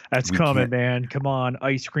 That's We coming, can't. man. Come on,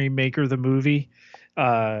 Ice Cream Maker, the movie.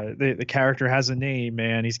 The character has a name,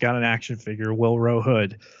 man. He's got an action figure, Wilro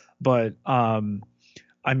Hood. But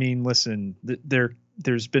I mean, listen,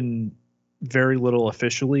 there's been very little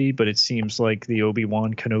officially, but it seems like the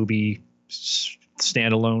Obi-Wan Kenobi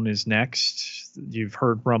standalone is next. You've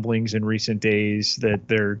heard rumblings in recent days that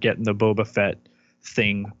they're getting the Boba Fett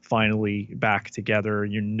thing finally back together.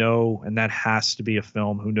 And that has to be a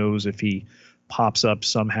film. Who knows if he pops up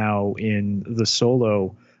somehow in the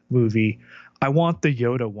Solo movie. I want the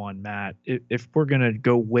Yoda one, Matt. If we're going to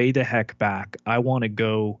go way the heck back, I want to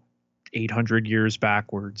go 800 years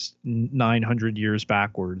backwards, 900 years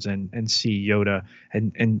backwards, and see Yoda.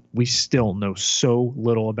 And we still know so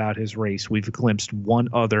little about his race. We've glimpsed one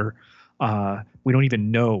other. We don't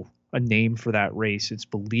even know a name for that race. It's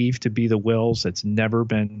believed to be the Wills. It's never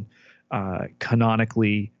been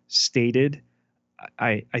canonically stated.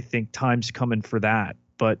 I think time's coming for that.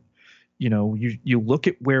 But you look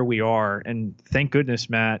at where we are, and thank goodness,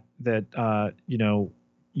 Matt, that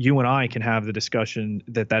you and I can have the discussion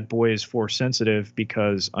that boy is Force sensitive,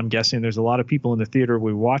 because I'm guessing there's a lot of people in the theater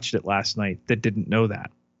we watched it last night that didn't know that.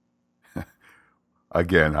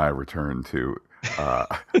 Again, I return to. Uh,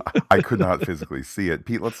 I could not physically see it.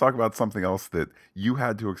 Pete, let's talk about something else that you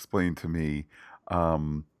had to explain to me.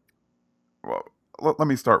 Um, well, let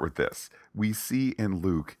me start with this. We see in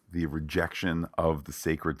Luke the rejection of the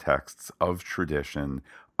sacred texts, of tradition,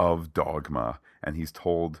 of dogma, and he's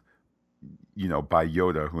told, by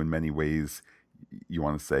Yoda, who in many ways you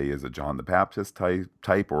want to say is a John the Baptist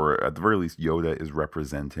type, or at the very least, Yoda is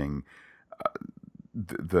representing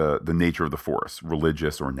the nature of the Force,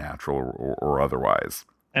 religious or natural or otherwise.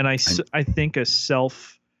 And And I think a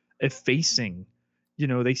self effacing,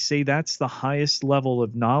 they say that's the highest level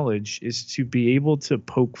of knowledge, is to be able to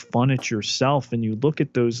poke fun at yourself. And you look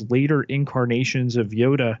at those later incarnations of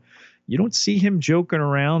Yoda, you don't see him joking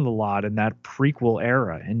around a lot in that prequel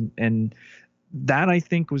era. And that, I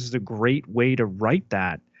think, was the great way to write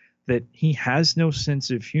that he has no sense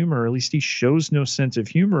of humor, or at least he shows no sense of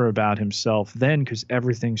humor about himself then, because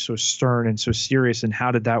everything's so stern and so serious. And how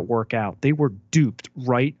did that work out? They were duped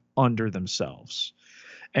right under themselves.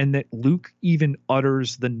 And that Luke even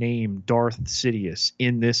utters the name Darth Sidious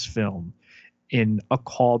in this film in a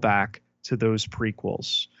callback to those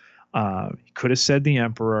prequels. He could have said the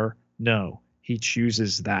Emperor. No, he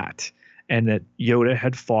chooses that. And that Yoda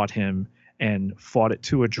had fought him and fought it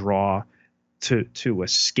to a draw, to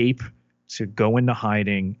escape, to go into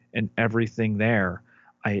hiding, and everything there.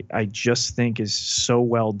 I just think is so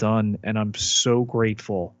well done, and I'm so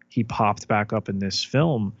grateful he popped back up in this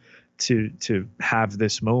film to have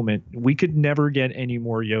this moment. We could never get any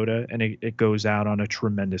more Yoda, and it goes out on a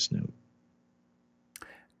tremendous note.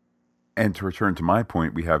 and to return to my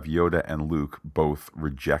point, we have Yoda and Luke both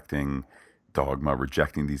rejecting dogma,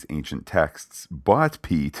 rejecting these ancient texts. But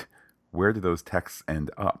Pete, where do those texts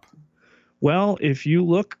end up? Well, if you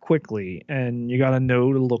look quickly, and you got to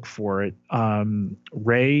know to look for it,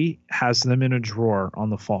 Ray has them in a drawer on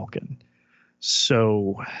the Falcon.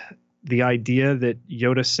 So the idea that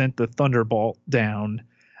Yoda sent the Thunderbolt down,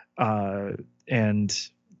 and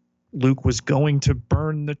Luke was going to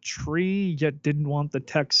burn the tree, yet didn't want the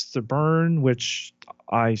text to burn, which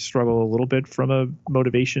I struggle a little bit from a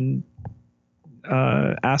motivation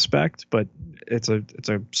aspect, but it's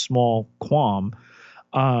a small qualm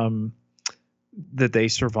um, that they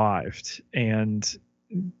survived. And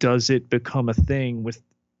does it become a thing with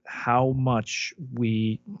how much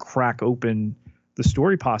we crack open the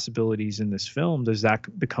story possibilities in this film? Does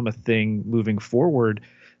that become a thing moving forward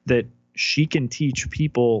that she can teach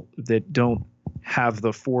people that don't have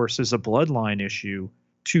the Force as a bloodline issue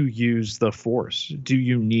to use the Force? Do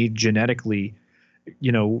you need genetically,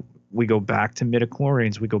 we go back to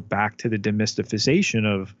midichlorians, we go back to the demystification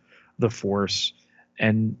of the Force,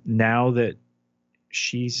 and now that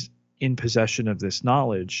she's in possession of this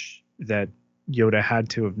knowledge that Yoda had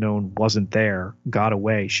to have known wasn't there, got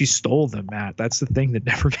away. She stole them, Matt. That's the thing that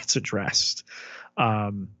never gets addressed.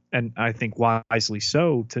 And I think wisely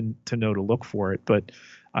so to know to look for it. But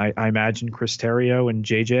I imagine Chris Terrio and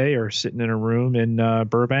JJ are sitting in a room in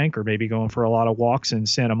Burbank, or maybe going for a lot of walks in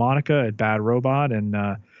Santa Monica at Bad Robot,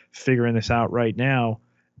 and figuring this out right now.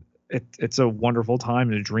 It's a wonderful time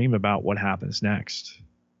to dream about what happens next.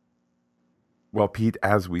 Well, Pete,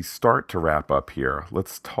 as we start to wrap up here,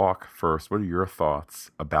 let's talk first. What are your thoughts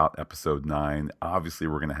about episode 9? Obviously,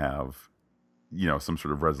 we're going to have, some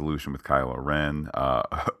sort of resolution with Kylo Ren.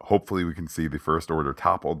 Hopefully, we can see the First Order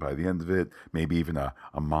toppled by the end of it. Maybe even a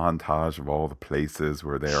montage of all the places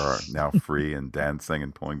where they are now free and dancing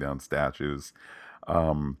and pulling down statues.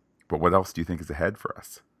 But what else do you think is ahead for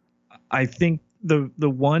us? I think the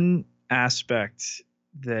one aspect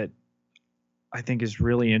that I think is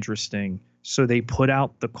really interesting. So they put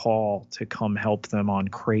out the call to come help them on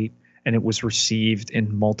Crate, and it was received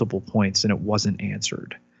in multiple points, and it wasn't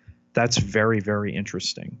answered. That's very, very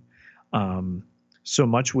interesting. So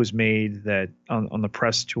much was made that on the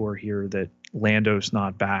press tour here that Lando's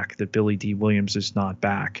not back, that Billy D. Williams is not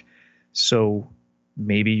back. So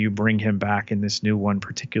maybe you bring him back in this new one,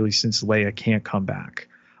 particularly since Leia can't come back,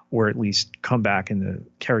 or at least come back in the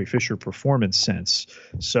Carrie Fisher performance sense.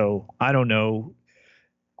 So I don't know.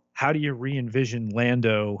 How do you re-envision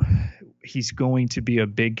Lando? He's going to be a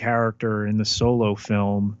big character in the Solo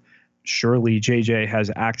film. Surely JJ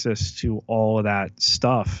has access to all of that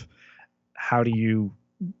stuff. How do you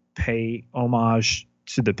pay homage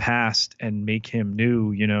to the past and make him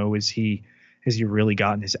new? Has he really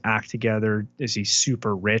gotten his act together? Is he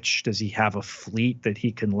super rich? Does he have a fleet that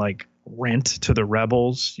he can rent to the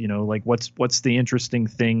rebels? What's the interesting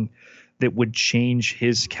thing that would change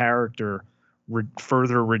his character,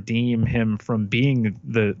 further redeem him from being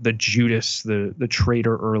the Judas, the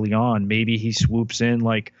traitor early on? Maybe he swoops in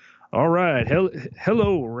all right,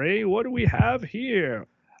 hello, Rey, what do we have here?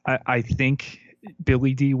 I think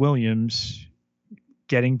Billy D. Williams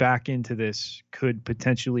getting back into this could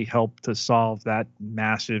potentially help to solve that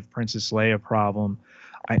massive Princess Leia problem.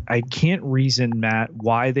 I can't reason, Matt,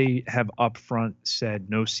 why they have upfront said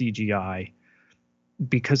no CGI.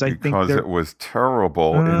 Because I think it was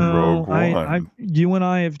terrible in Rogue One. You and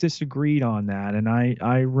I have disagreed on that, and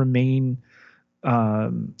I remain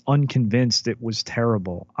unconvinced it was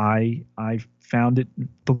terrible. I found it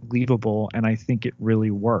believable, and I think it really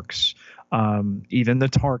works. Even the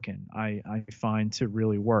Tarkin, I find to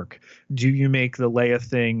really work. Do you make the Leia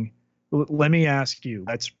thing? Let me ask you.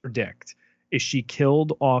 Let's predict. Is she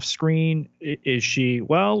killed off screen? Is she,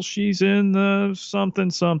 she's in the something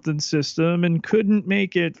system and couldn't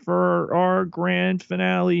make it for our grand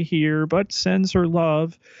finale here, but sends her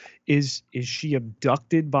love? Is she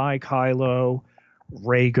abducted by Kylo?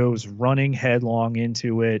 Rey goes running headlong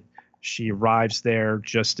into it. She arrives there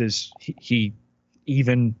just as he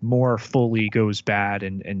even more fully goes bad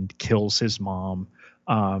and kills his mom.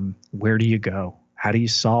 Where do you go? How do you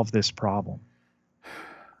solve this problem?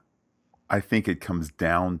 I think it comes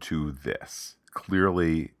down to this.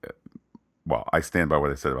 Clearly, I stand by what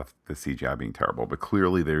I said about the CGI being terrible, but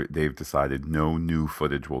clearly they've decided no new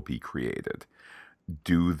footage will be created.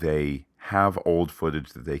 Do they have old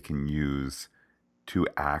footage that they can use to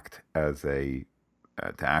act as a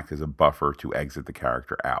buffer to exit the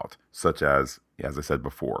character out? Such as I said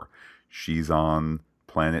before, she's on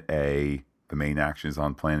planet A, the main action is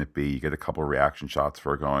on planet B. You get a couple of reaction shots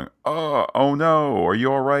for her going, oh no, are you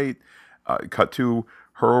all right? Cut to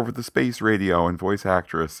her over the space radio and voice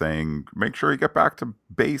actress saying, make sure you get back to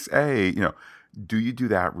base A. Do you do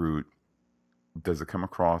that route? Does it come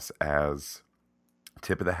across as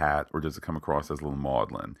tip of the hat, or does it come across as a little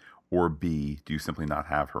maudlin? Or B, do you simply not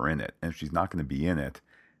have her in it? And if she's not going to be in it,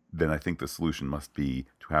 then I think the solution must be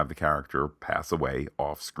to have the character pass away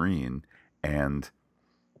off screen and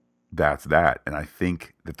that's that. And I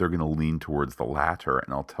think that they're going to lean towards the latter,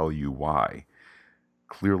 and I'll tell you why.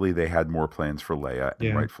 Clearly, they had more plans for Leia, and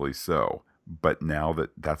Yeah. rightfully so. But now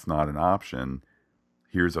that that's not an option,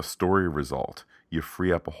 here's a story result. You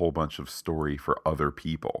free up a whole bunch of story for other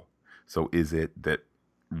people. So is it that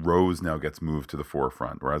Rose now gets moved to the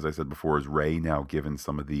forefront, or as I said before, is Rey now given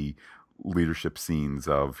some of the leadership scenes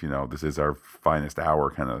of, this is our finest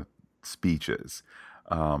hour kind of speeches?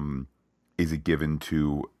 Is it given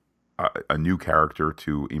to a new character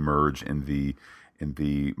to emerge in the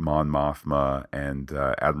Mon Mothma and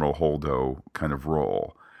Admiral Holdo kind of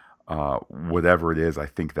role? Whatever it is, I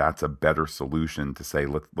think that's a better solution to say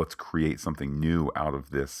let's create something new out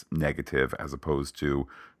of this negative, as opposed to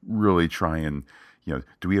really try and,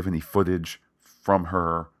 do we have any footage from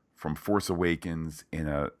her from Force Awakens in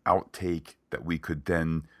a outtake that we could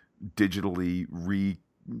then digitally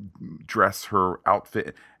redress her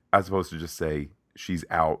outfit, as opposed to just say she's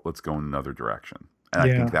out, let's go in another direction. And I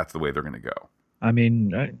think Yeah. that's the way they're going to go. I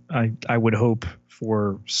mean, I would hope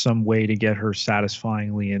for some way to get her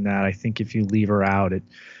satisfyingly in that. I think if you leave her out,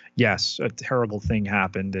 yes, a terrible thing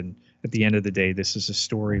happened, and at the end of the day, this is a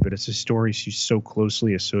story, but it's a story she's so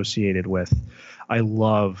closely associated with. I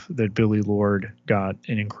love that Billy Lord got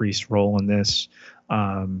an increased role in this.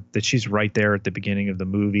 That she's right there at the beginning of the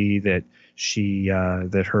movie. That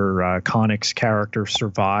her Connix character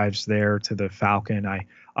survives there to the Falcon.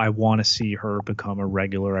 I want to see her become a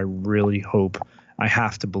regular. I really hope. I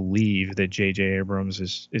have to believe that J.J. Abrams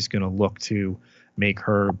is going to look to make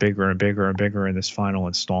her bigger and bigger and bigger in this final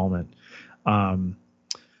installment.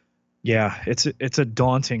 Yeah, it's a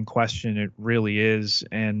daunting question. It really is.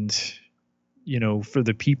 And, for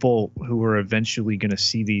the people who are eventually going to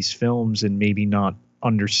see these films and maybe not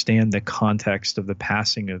understand the context of the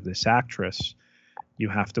passing of this actress, you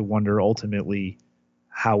have to wonder ultimately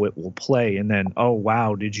how it will play. And then, oh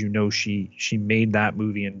wow, did you know she made that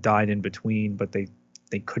movie and died in between, but they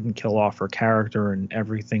couldn't kill off her character and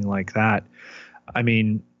everything like that. I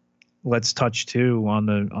mean, let's touch too on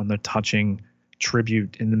the touching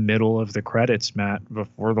tribute in the middle of the credits, Matt,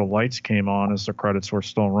 before the lights came on, as the credits were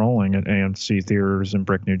still rolling at AMC theaters in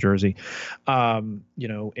Brick, New Jersey.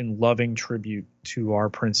 In loving tribute to our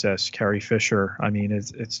princess Carrie Fisher. I mean,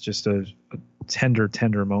 it's just a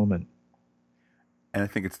tender moment. And I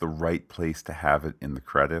think it's the right place to have it in the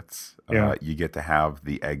credits. Yeah. You get to have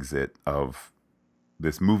the exit of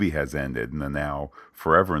this movie has ended, and then now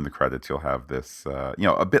forever in the credits you'll have this,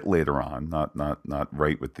 a bit later on, not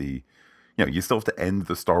right with the, you still have to end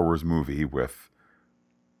the Star Wars movie with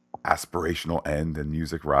aspirational end and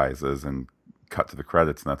music rises and cut to the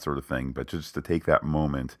credits and that sort of thing. But just to take that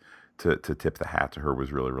moment to tip the hat to her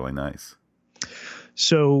was really, really nice.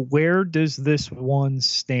 So where does this one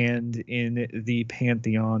stand in the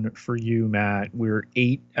pantheon for you, Matt? We're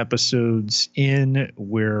 8 episodes in.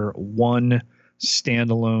 We're one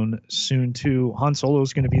standalone, soon two. Han Solo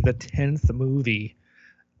is going to be the 10th movie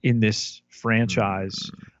in this franchise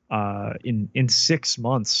in 6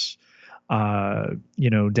 months.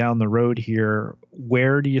 Down the road here.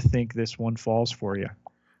 Where do you think this one falls for you?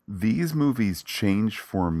 These movies change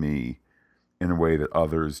for me in a way that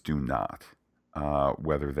others do not.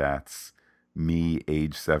 Whether that's me,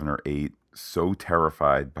 age 7 or 8, so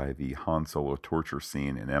terrified by the Han Solo torture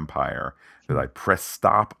scene in Empire that I pressed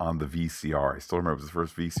stop on the VCR. I still remember it was the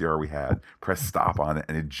first VCR we had. Pressed stop on it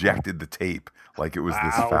and ejected the tape like it was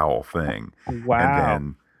this foul thing.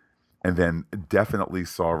 Wow. And then definitely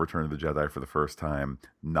saw Return of the Jedi for the first time.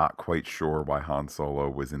 Not quite sure why Han Solo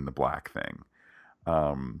was in the black thing.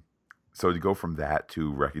 So to go from that to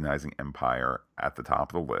recognizing Empire at the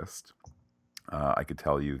top of the list, I could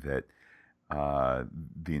tell you that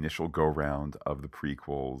the initial go-round of the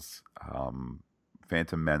prequels,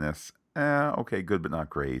 Phantom Menace, okay, good but not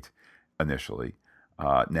great initially.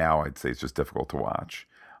 Now I'd say it's just difficult to watch.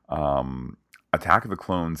 Attack of the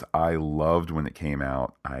Clones, I loved when it came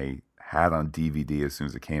out. I had on DVD as soon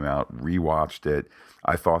as it came out, rewatched it.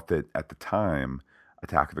 I thought that at the time,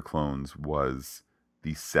 Attack of the Clones was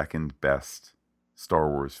the second best Star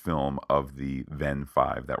Wars film of the then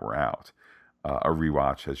 5 that were out. A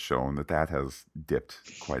rewatch has shown that has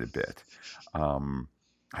dipped quite a bit. I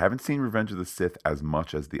haven't seen Revenge of the Sith as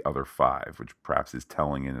much as the other 5, which perhaps is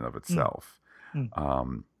telling in and of itself.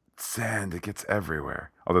 Sand, it gets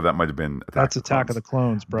everywhere. Although that might have been That's Attack of the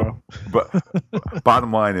Clones, bro. But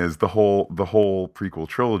bottom line is the whole prequel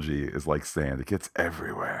trilogy is like sand. It gets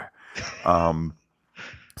everywhere.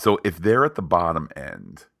 So if they're at the bottom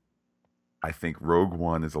end, I think Rogue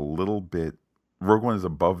One is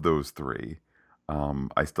above those 3.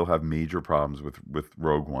 I still have major problems with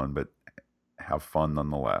Rogue One, but have fun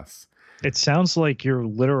nonetheless. It sounds like you're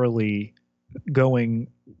literally going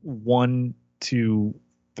 1 to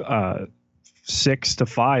 6 to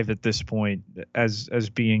 5 at this point as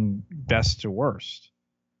being best to worst.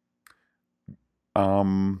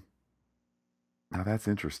 Um, Now that's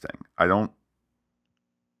interesting. I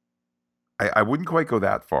wouldn't quite go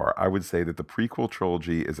that far. I would say that the prequel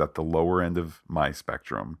trilogy is at the lower end of my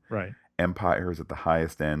spectrum. Right. Empire is at the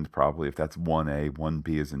highest end, probably. If that's 1A, 1B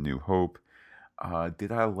is A New Hope.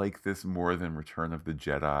 Did I like this more than Return of the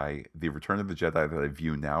Jedi? The Return of the Jedi that I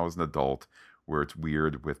view now as an adult, where it's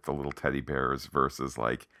weird with the little teddy bears versus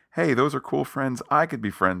like, hey, those are cool friends I could be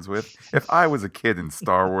friends with if I was a kid in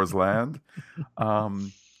Star Wars land.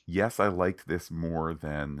 Yes, I liked this more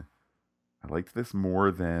than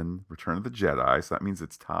Return of the Jedi. So that means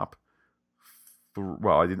it's top.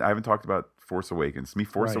 Well, I haven't talked about Force Awakens. To me,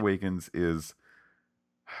 Force Right. Awakens is.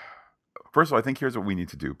 First of all, I think here's what we need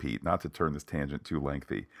to do, Pete. Not to turn this tangent too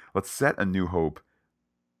lengthy. Let's set A New Hope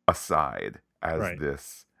aside as Right.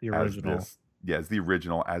 this, The as original. this, yeah, as the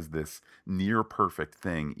original, as this near perfect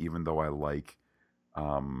thing. Even though I like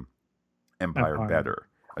um, Empire Empire. better.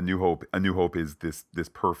 A New Hope is this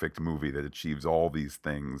perfect movie that achieves all these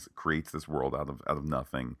things, creates this world out of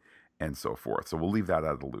nothing, and so forth. So we'll leave that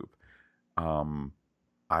out of the loop. Um,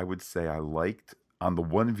 I would say I liked on the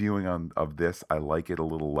one viewing of this, I like it a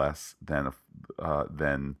little less than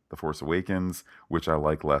The Force Awakens, which I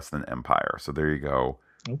like less than Empire. So there you go,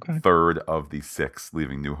 Okay. third of the six,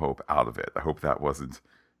 leaving New Hope out of it. I hope that wasn't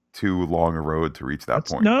too long a road to reach that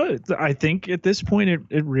That's point. no, I think at this point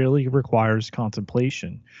it really requires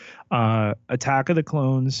contemplation. Attack of the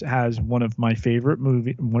Clones has one of my favorite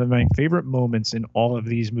moments in all of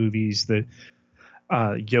these movies. The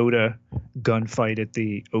Yoda gunfight at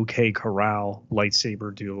the OK Corral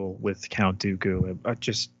lightsaber duel with Count Dooku. It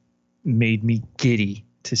just made me giddy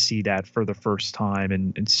to see that for the first time,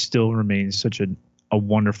 and still remains such a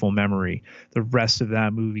wonderful memory. The rest of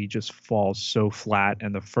that movie just falls so flat,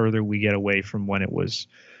 and the further we get away from when it was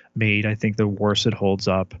made, I think the worse it holds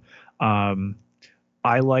up. Um,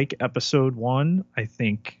 I like episode one. I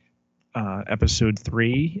think episode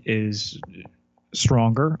three is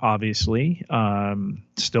stronger, obviously.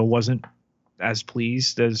 Still wasn't as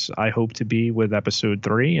pleased as I hoped to be with episode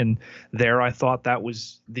three. And there I thought that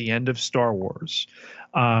was the end of Star Wars.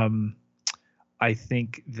 Um, I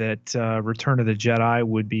think that Return of the Jedi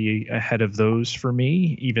would be ahead of those for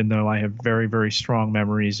me, even though I have very, very strong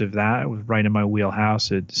memories of that. It was right in my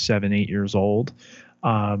wheelhouse at 7, 8 years old.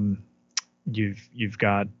 Um, you've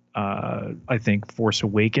got I think Force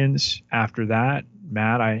Awakens after that.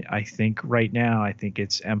 Matt, I think right now I think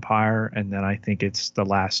it's Empire, and then I think it's The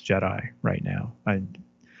Last Jedi right now.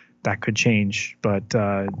 That could change, but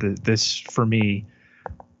this for me,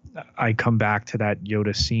 I come back to that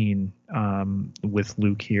Yoda scene with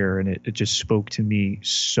Luke here, and it just spoke to me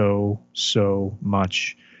so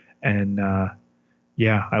much. And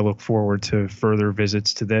yeah, I look forward to further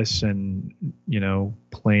visits to this, and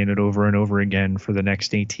playing it over and over again for the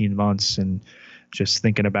next 18 months, and just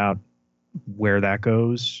thinking about where that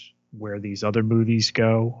goes, where these other movies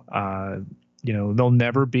go. They'll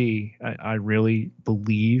never be. I really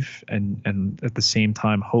believe, and at the same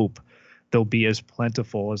time hope they'll be as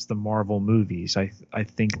plentiful as the Marvel movies. I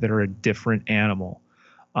think they're a different animal.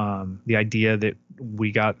 The idea that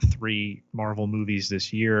we got 3 Marvel movies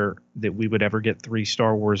this year, that we would ever get 3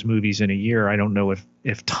 Star Wars movies in a year, I don't know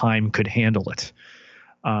if time could handle it.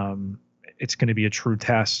 It's going to be a true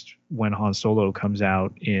test when Han Solo comes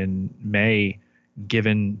out in May,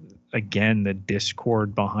 given again the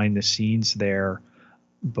discord behind the scenes there.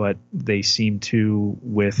 But they seem to,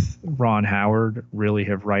 with Ron Howard, really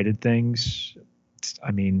have righted things. I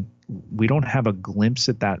mean, we don't have a glimpse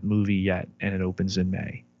at that movie yet, and it opens in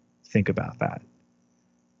May. Think about that.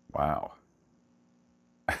 Wow.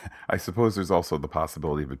 I suppose there's also the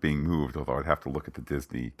possibility of it being moved, although I'd have to look at the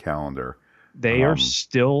Disney calendar. They are Um,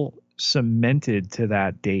 still cemented to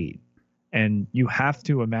that date. And you have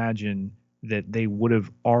to imagine that they would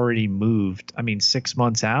have already moved. I mean, 6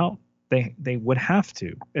 months out, they would have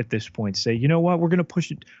to at this point say, you know what, we're going to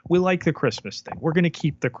push it. We like the Christmas thing. We're going to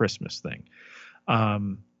keep the Christmas thing.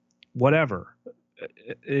 Um, Whatever.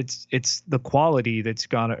 It's the quality that's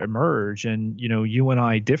got to emerge. And you and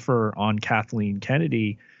I differ on Kathleen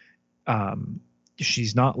Kennedy. Um,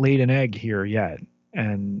 she's not laid an egg here yet,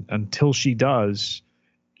 and until she does,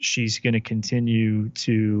 she's going to continue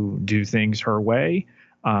to do things her way.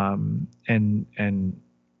 And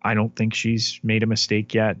I don't think she's made a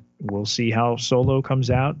mistake yet. We'll see how Solo comes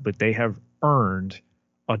out, but they have earned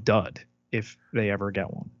a dud if they ever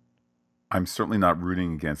get one. I'm certainly not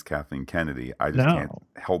rooting against Kathleen Kennedy. I just can't No.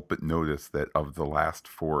 help but notice that of the last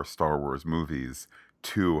four Star Wars movies,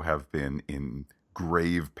 two have been in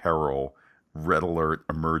grave peril. Red alert,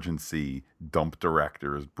 emergency, dump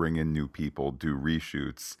directors, bring in new people, do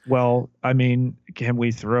reshoots. Well, I mean, can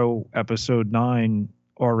we throw episode 9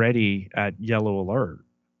 already at yellow alert?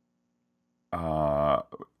 Uh,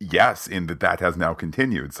 yes, in that that has now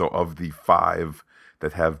continued. So of the five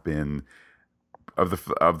that have been of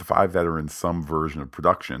the five that are in some version of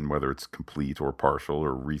production, whether it's complete or partial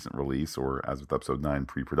or recent release or as with episode 9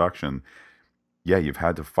 pre-production, yeah, you've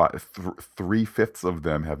had to three-fifths of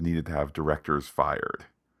them have needed to have directors fired.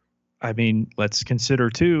 I mean, let's consider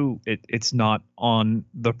too, it's not on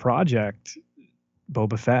the project,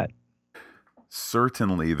 Boba Fett.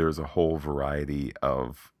 Certainly, there's a whole variety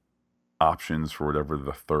of options for whatever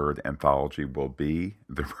the third anthology will be.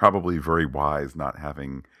 They're probably very wise not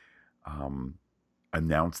having um,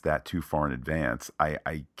 announced that too far in advance.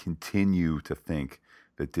 I continue to think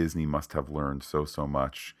that Disney must have learned so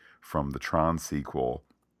much from the Tron sequel,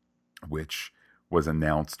 which was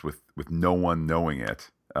announced with no one knowing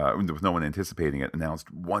it, with no one anticipating it,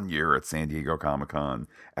 announced 1 year at San Diego Comic-Con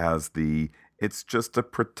as the it's just a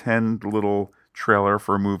pretend little trailer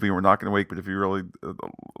for a movie. We're not going to wait, but if you really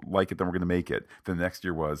like it, then we're going to make it. The next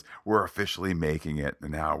year was we're officially making it,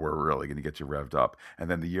 and now we're really going to get you revved up. And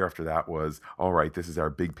then the year after that was all right. This is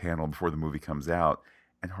our big panel before the movie comes out.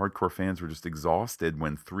 And hardcore fans were just exhausted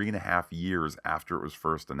when 3.5 years after it was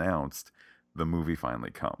first announced, the movie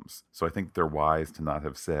finally comes. So I think they're wise to not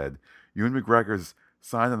have said, Ewan McGregor's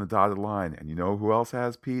signed on the dotted line, and you know who else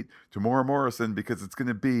has, Pete? Tamora Morrison, because it's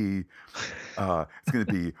gonna be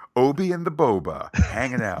Obi and the Boba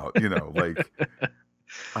hanging out, like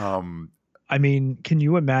um I mean, can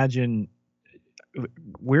you imagine?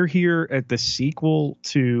 We're here at the sequel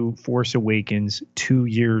to Force Awakens 2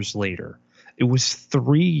 years later. It was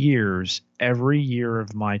 3 years every year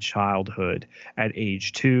of my childhood at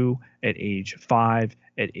age 2, at age 5,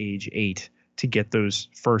 at age 8 to get those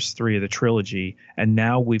first three of the trilogy. And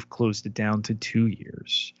now we've closed it down to 2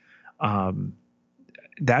 years. Um,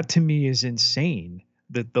 that to me is insane,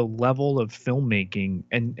 that the level of filmmaking,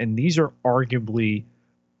 and these are arguably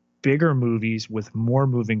bigger movies with more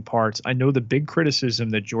moving parts. I know the big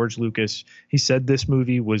criticism that George Lucas, he said this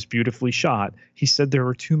movie was beautifully shot. He said there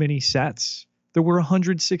were too many sets. There were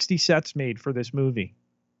 160 sets made for this movie.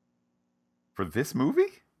 for this movie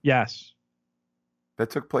Yes. that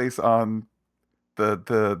took place on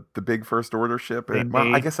the big First Order ship. They Well,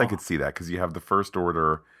 I made guess I could see that because you have the First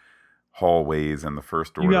Order hallways and the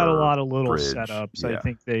First you got a Order lot of little bridge. setups. I Yeah.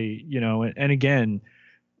 think they, and again,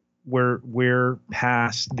 we're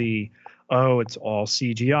past the, oh, it's all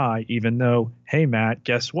CGI, even though, hey Matt,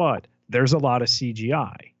 guess what? There's a lot of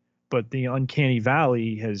CGI, but the uncanny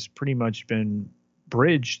valley has pretty much been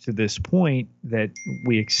bridged to this point that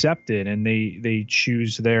we accept it, and they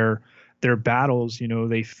choose their battles.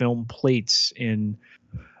 They film plates in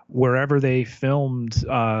wherever they filmed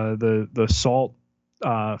the salt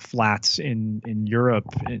flats in Europe,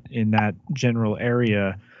 in that general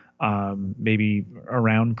area, maybe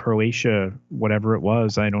around Croatia, whatever it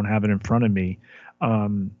was. I don't have it in front of me.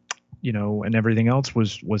 And everything else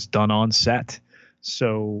was done on set.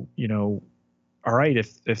 So, all right,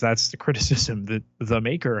 if that's the criticism that the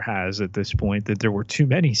maker has at this point, that there were too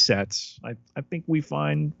many sets, I think we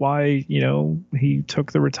find why, he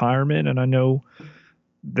took the retirement. And I know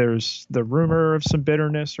there's the rumor of some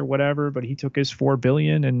bitterness or whatever, but he took his 4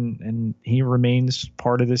 billion, and he remains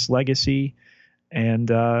part of this legacy. And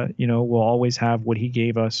we'll always have what he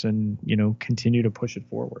gave us, and continue to push it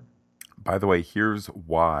forward. By the way, here's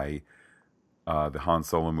why the Han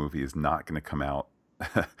Solo movie is not going to come out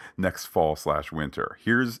next fall/winter.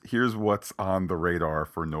 Here's what's on the radar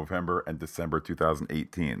for November and December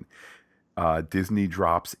 2018. Disney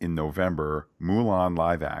drops in November Mulan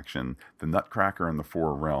live action, The Nutcracker and the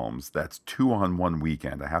Four Realms. That's two on one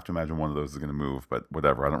weekend. I have to imagine one of those is going to move, but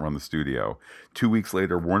whatever. I don't run the studio. 2 weeks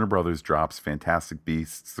later, Warner Brothers drops Fantastic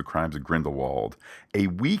Beasts: The Crimes of Grindelwald. A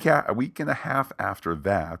week and a half after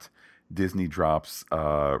that, Disney drops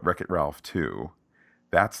Wreck-It Ralph 2.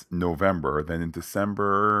 That's November. Then in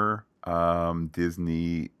December,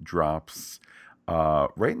 Disney drops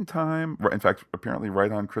right in time. In fact, apparently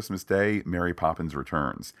right on Christmas Day, Mary Poppins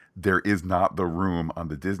Returns. There is not the room on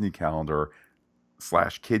the Disney calendar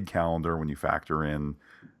 / kid calendar when you factor in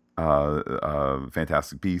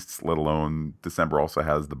Fantastic Beasts, let alone December also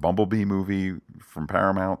has the Bumblebee movie from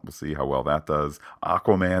Paramount. We'll see how well that does.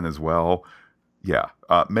 Aquaman as well. Yeah,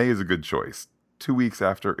 May is a good choice. 2 weeks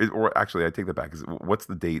after, or actually, I take that back. What's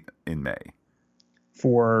the date in May?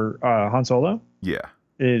 For Han Solo, Yeah.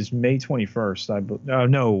 is May 21st.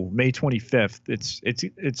 No, May 25th.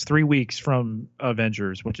 It's 3 weeks from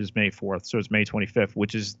Avengers, which is May 4th. So it's May 25th,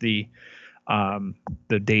 which is the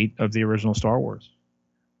date of the original Star Wars.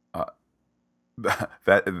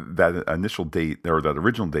 That initial date, or that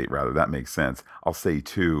original date rather, that makes sense. I'll say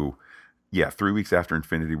too, yeah, 3 weeks after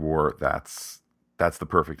Infinity War, that's the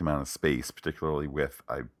perfect amount of space, particularly with,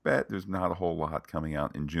 I bet there's not a whole lot coming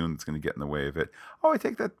out in June that's going to get in the way of it. Oh, I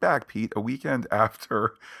take that back, Pete. A weekend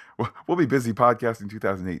after, we'll be busy podcasting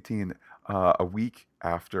 2018. A week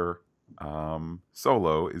after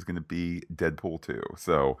Solo is going to be Deadpool 2.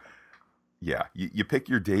 So, yeah, you pick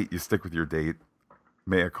your date, you stick with your date.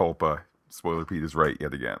 Mea culpa. Spoiler Pete is right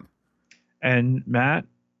yet again. And Matt,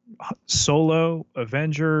 Solo,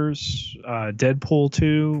 Avengers, Deadpool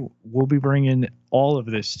 2, we'll be bringing all of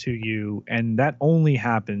this to you. And that only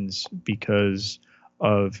happens because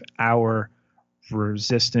of our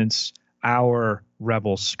resistance, our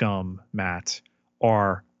rebel scum, Matt,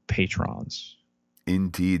 our patrons.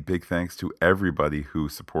 Indeed. Big thanks to everybody who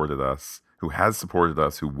supported us, who has supported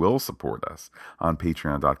us, who will support us on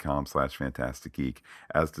patreon.com/fantasticgeek.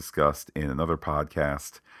 As discussed in another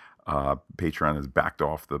podcast, Patreon has backed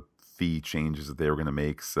off the fee changes that they were going to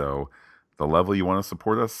make. So the level you want to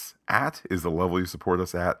support us at is the level you support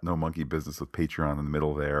us at. No monkey business with Patreon in the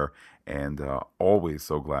middle there. And always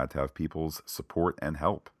so glad to have people's support and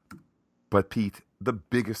help. But Pete, the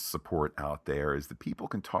biggest support out there is that people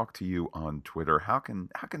can talk to you on Twitter. How can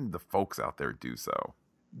the folks out there do so?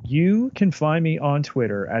 You can find me on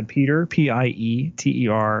Twitter at Peter,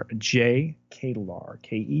 Pieter J Ketelaar,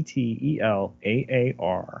 Ketelaar,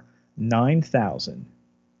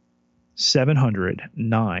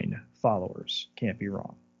 9,709 followers. Can't be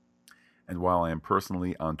wrong. And while I am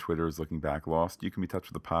personally on Twitter as Looking Back Lost, you can be in touch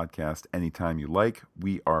with the podcast anytime you like.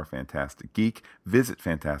 We are Fantastic Geek. Visit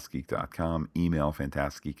fantasticgeek.com. Email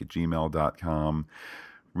fantasticgeek@gmail.com.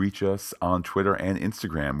 Reach us on Twitter and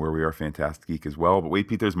Instagram, where we are Fantastic Geek as well. But wait,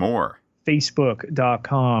 Pete, there's more.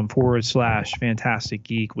 Facebook.com/Fantastic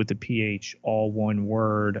Geek with the PH, all one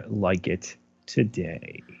word, like it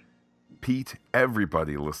today. Pete,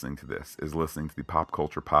 everybody listening to this is listening to the Pop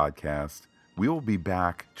Culture Podcast. We will be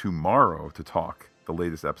back tomorrow to talk the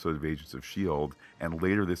latest episode of Agents of S.H.I.E.L.D. and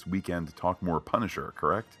later this weekend to talk more Punisher,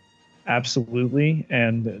 correct? Absolutely.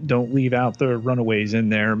 And don't leave out the Runaways in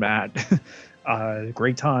there, Matt.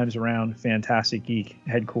 Great times around Fantastic Geek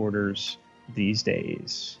headquarters these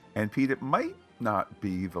days. And Pete, it might not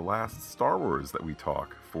be the last Star Wars that we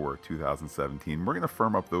talk for 2017. We're going to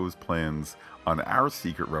firm up those plans on our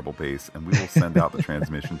secret Rebel base, and we will send out the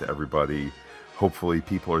transmission to everybody. Hopefully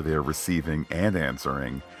people are there receiving and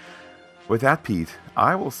answering. With that, Pete,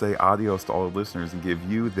 I will say adios to all the listeners and give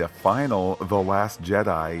you the final The Last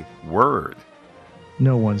Jedi word.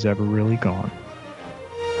 No one's ever really gone.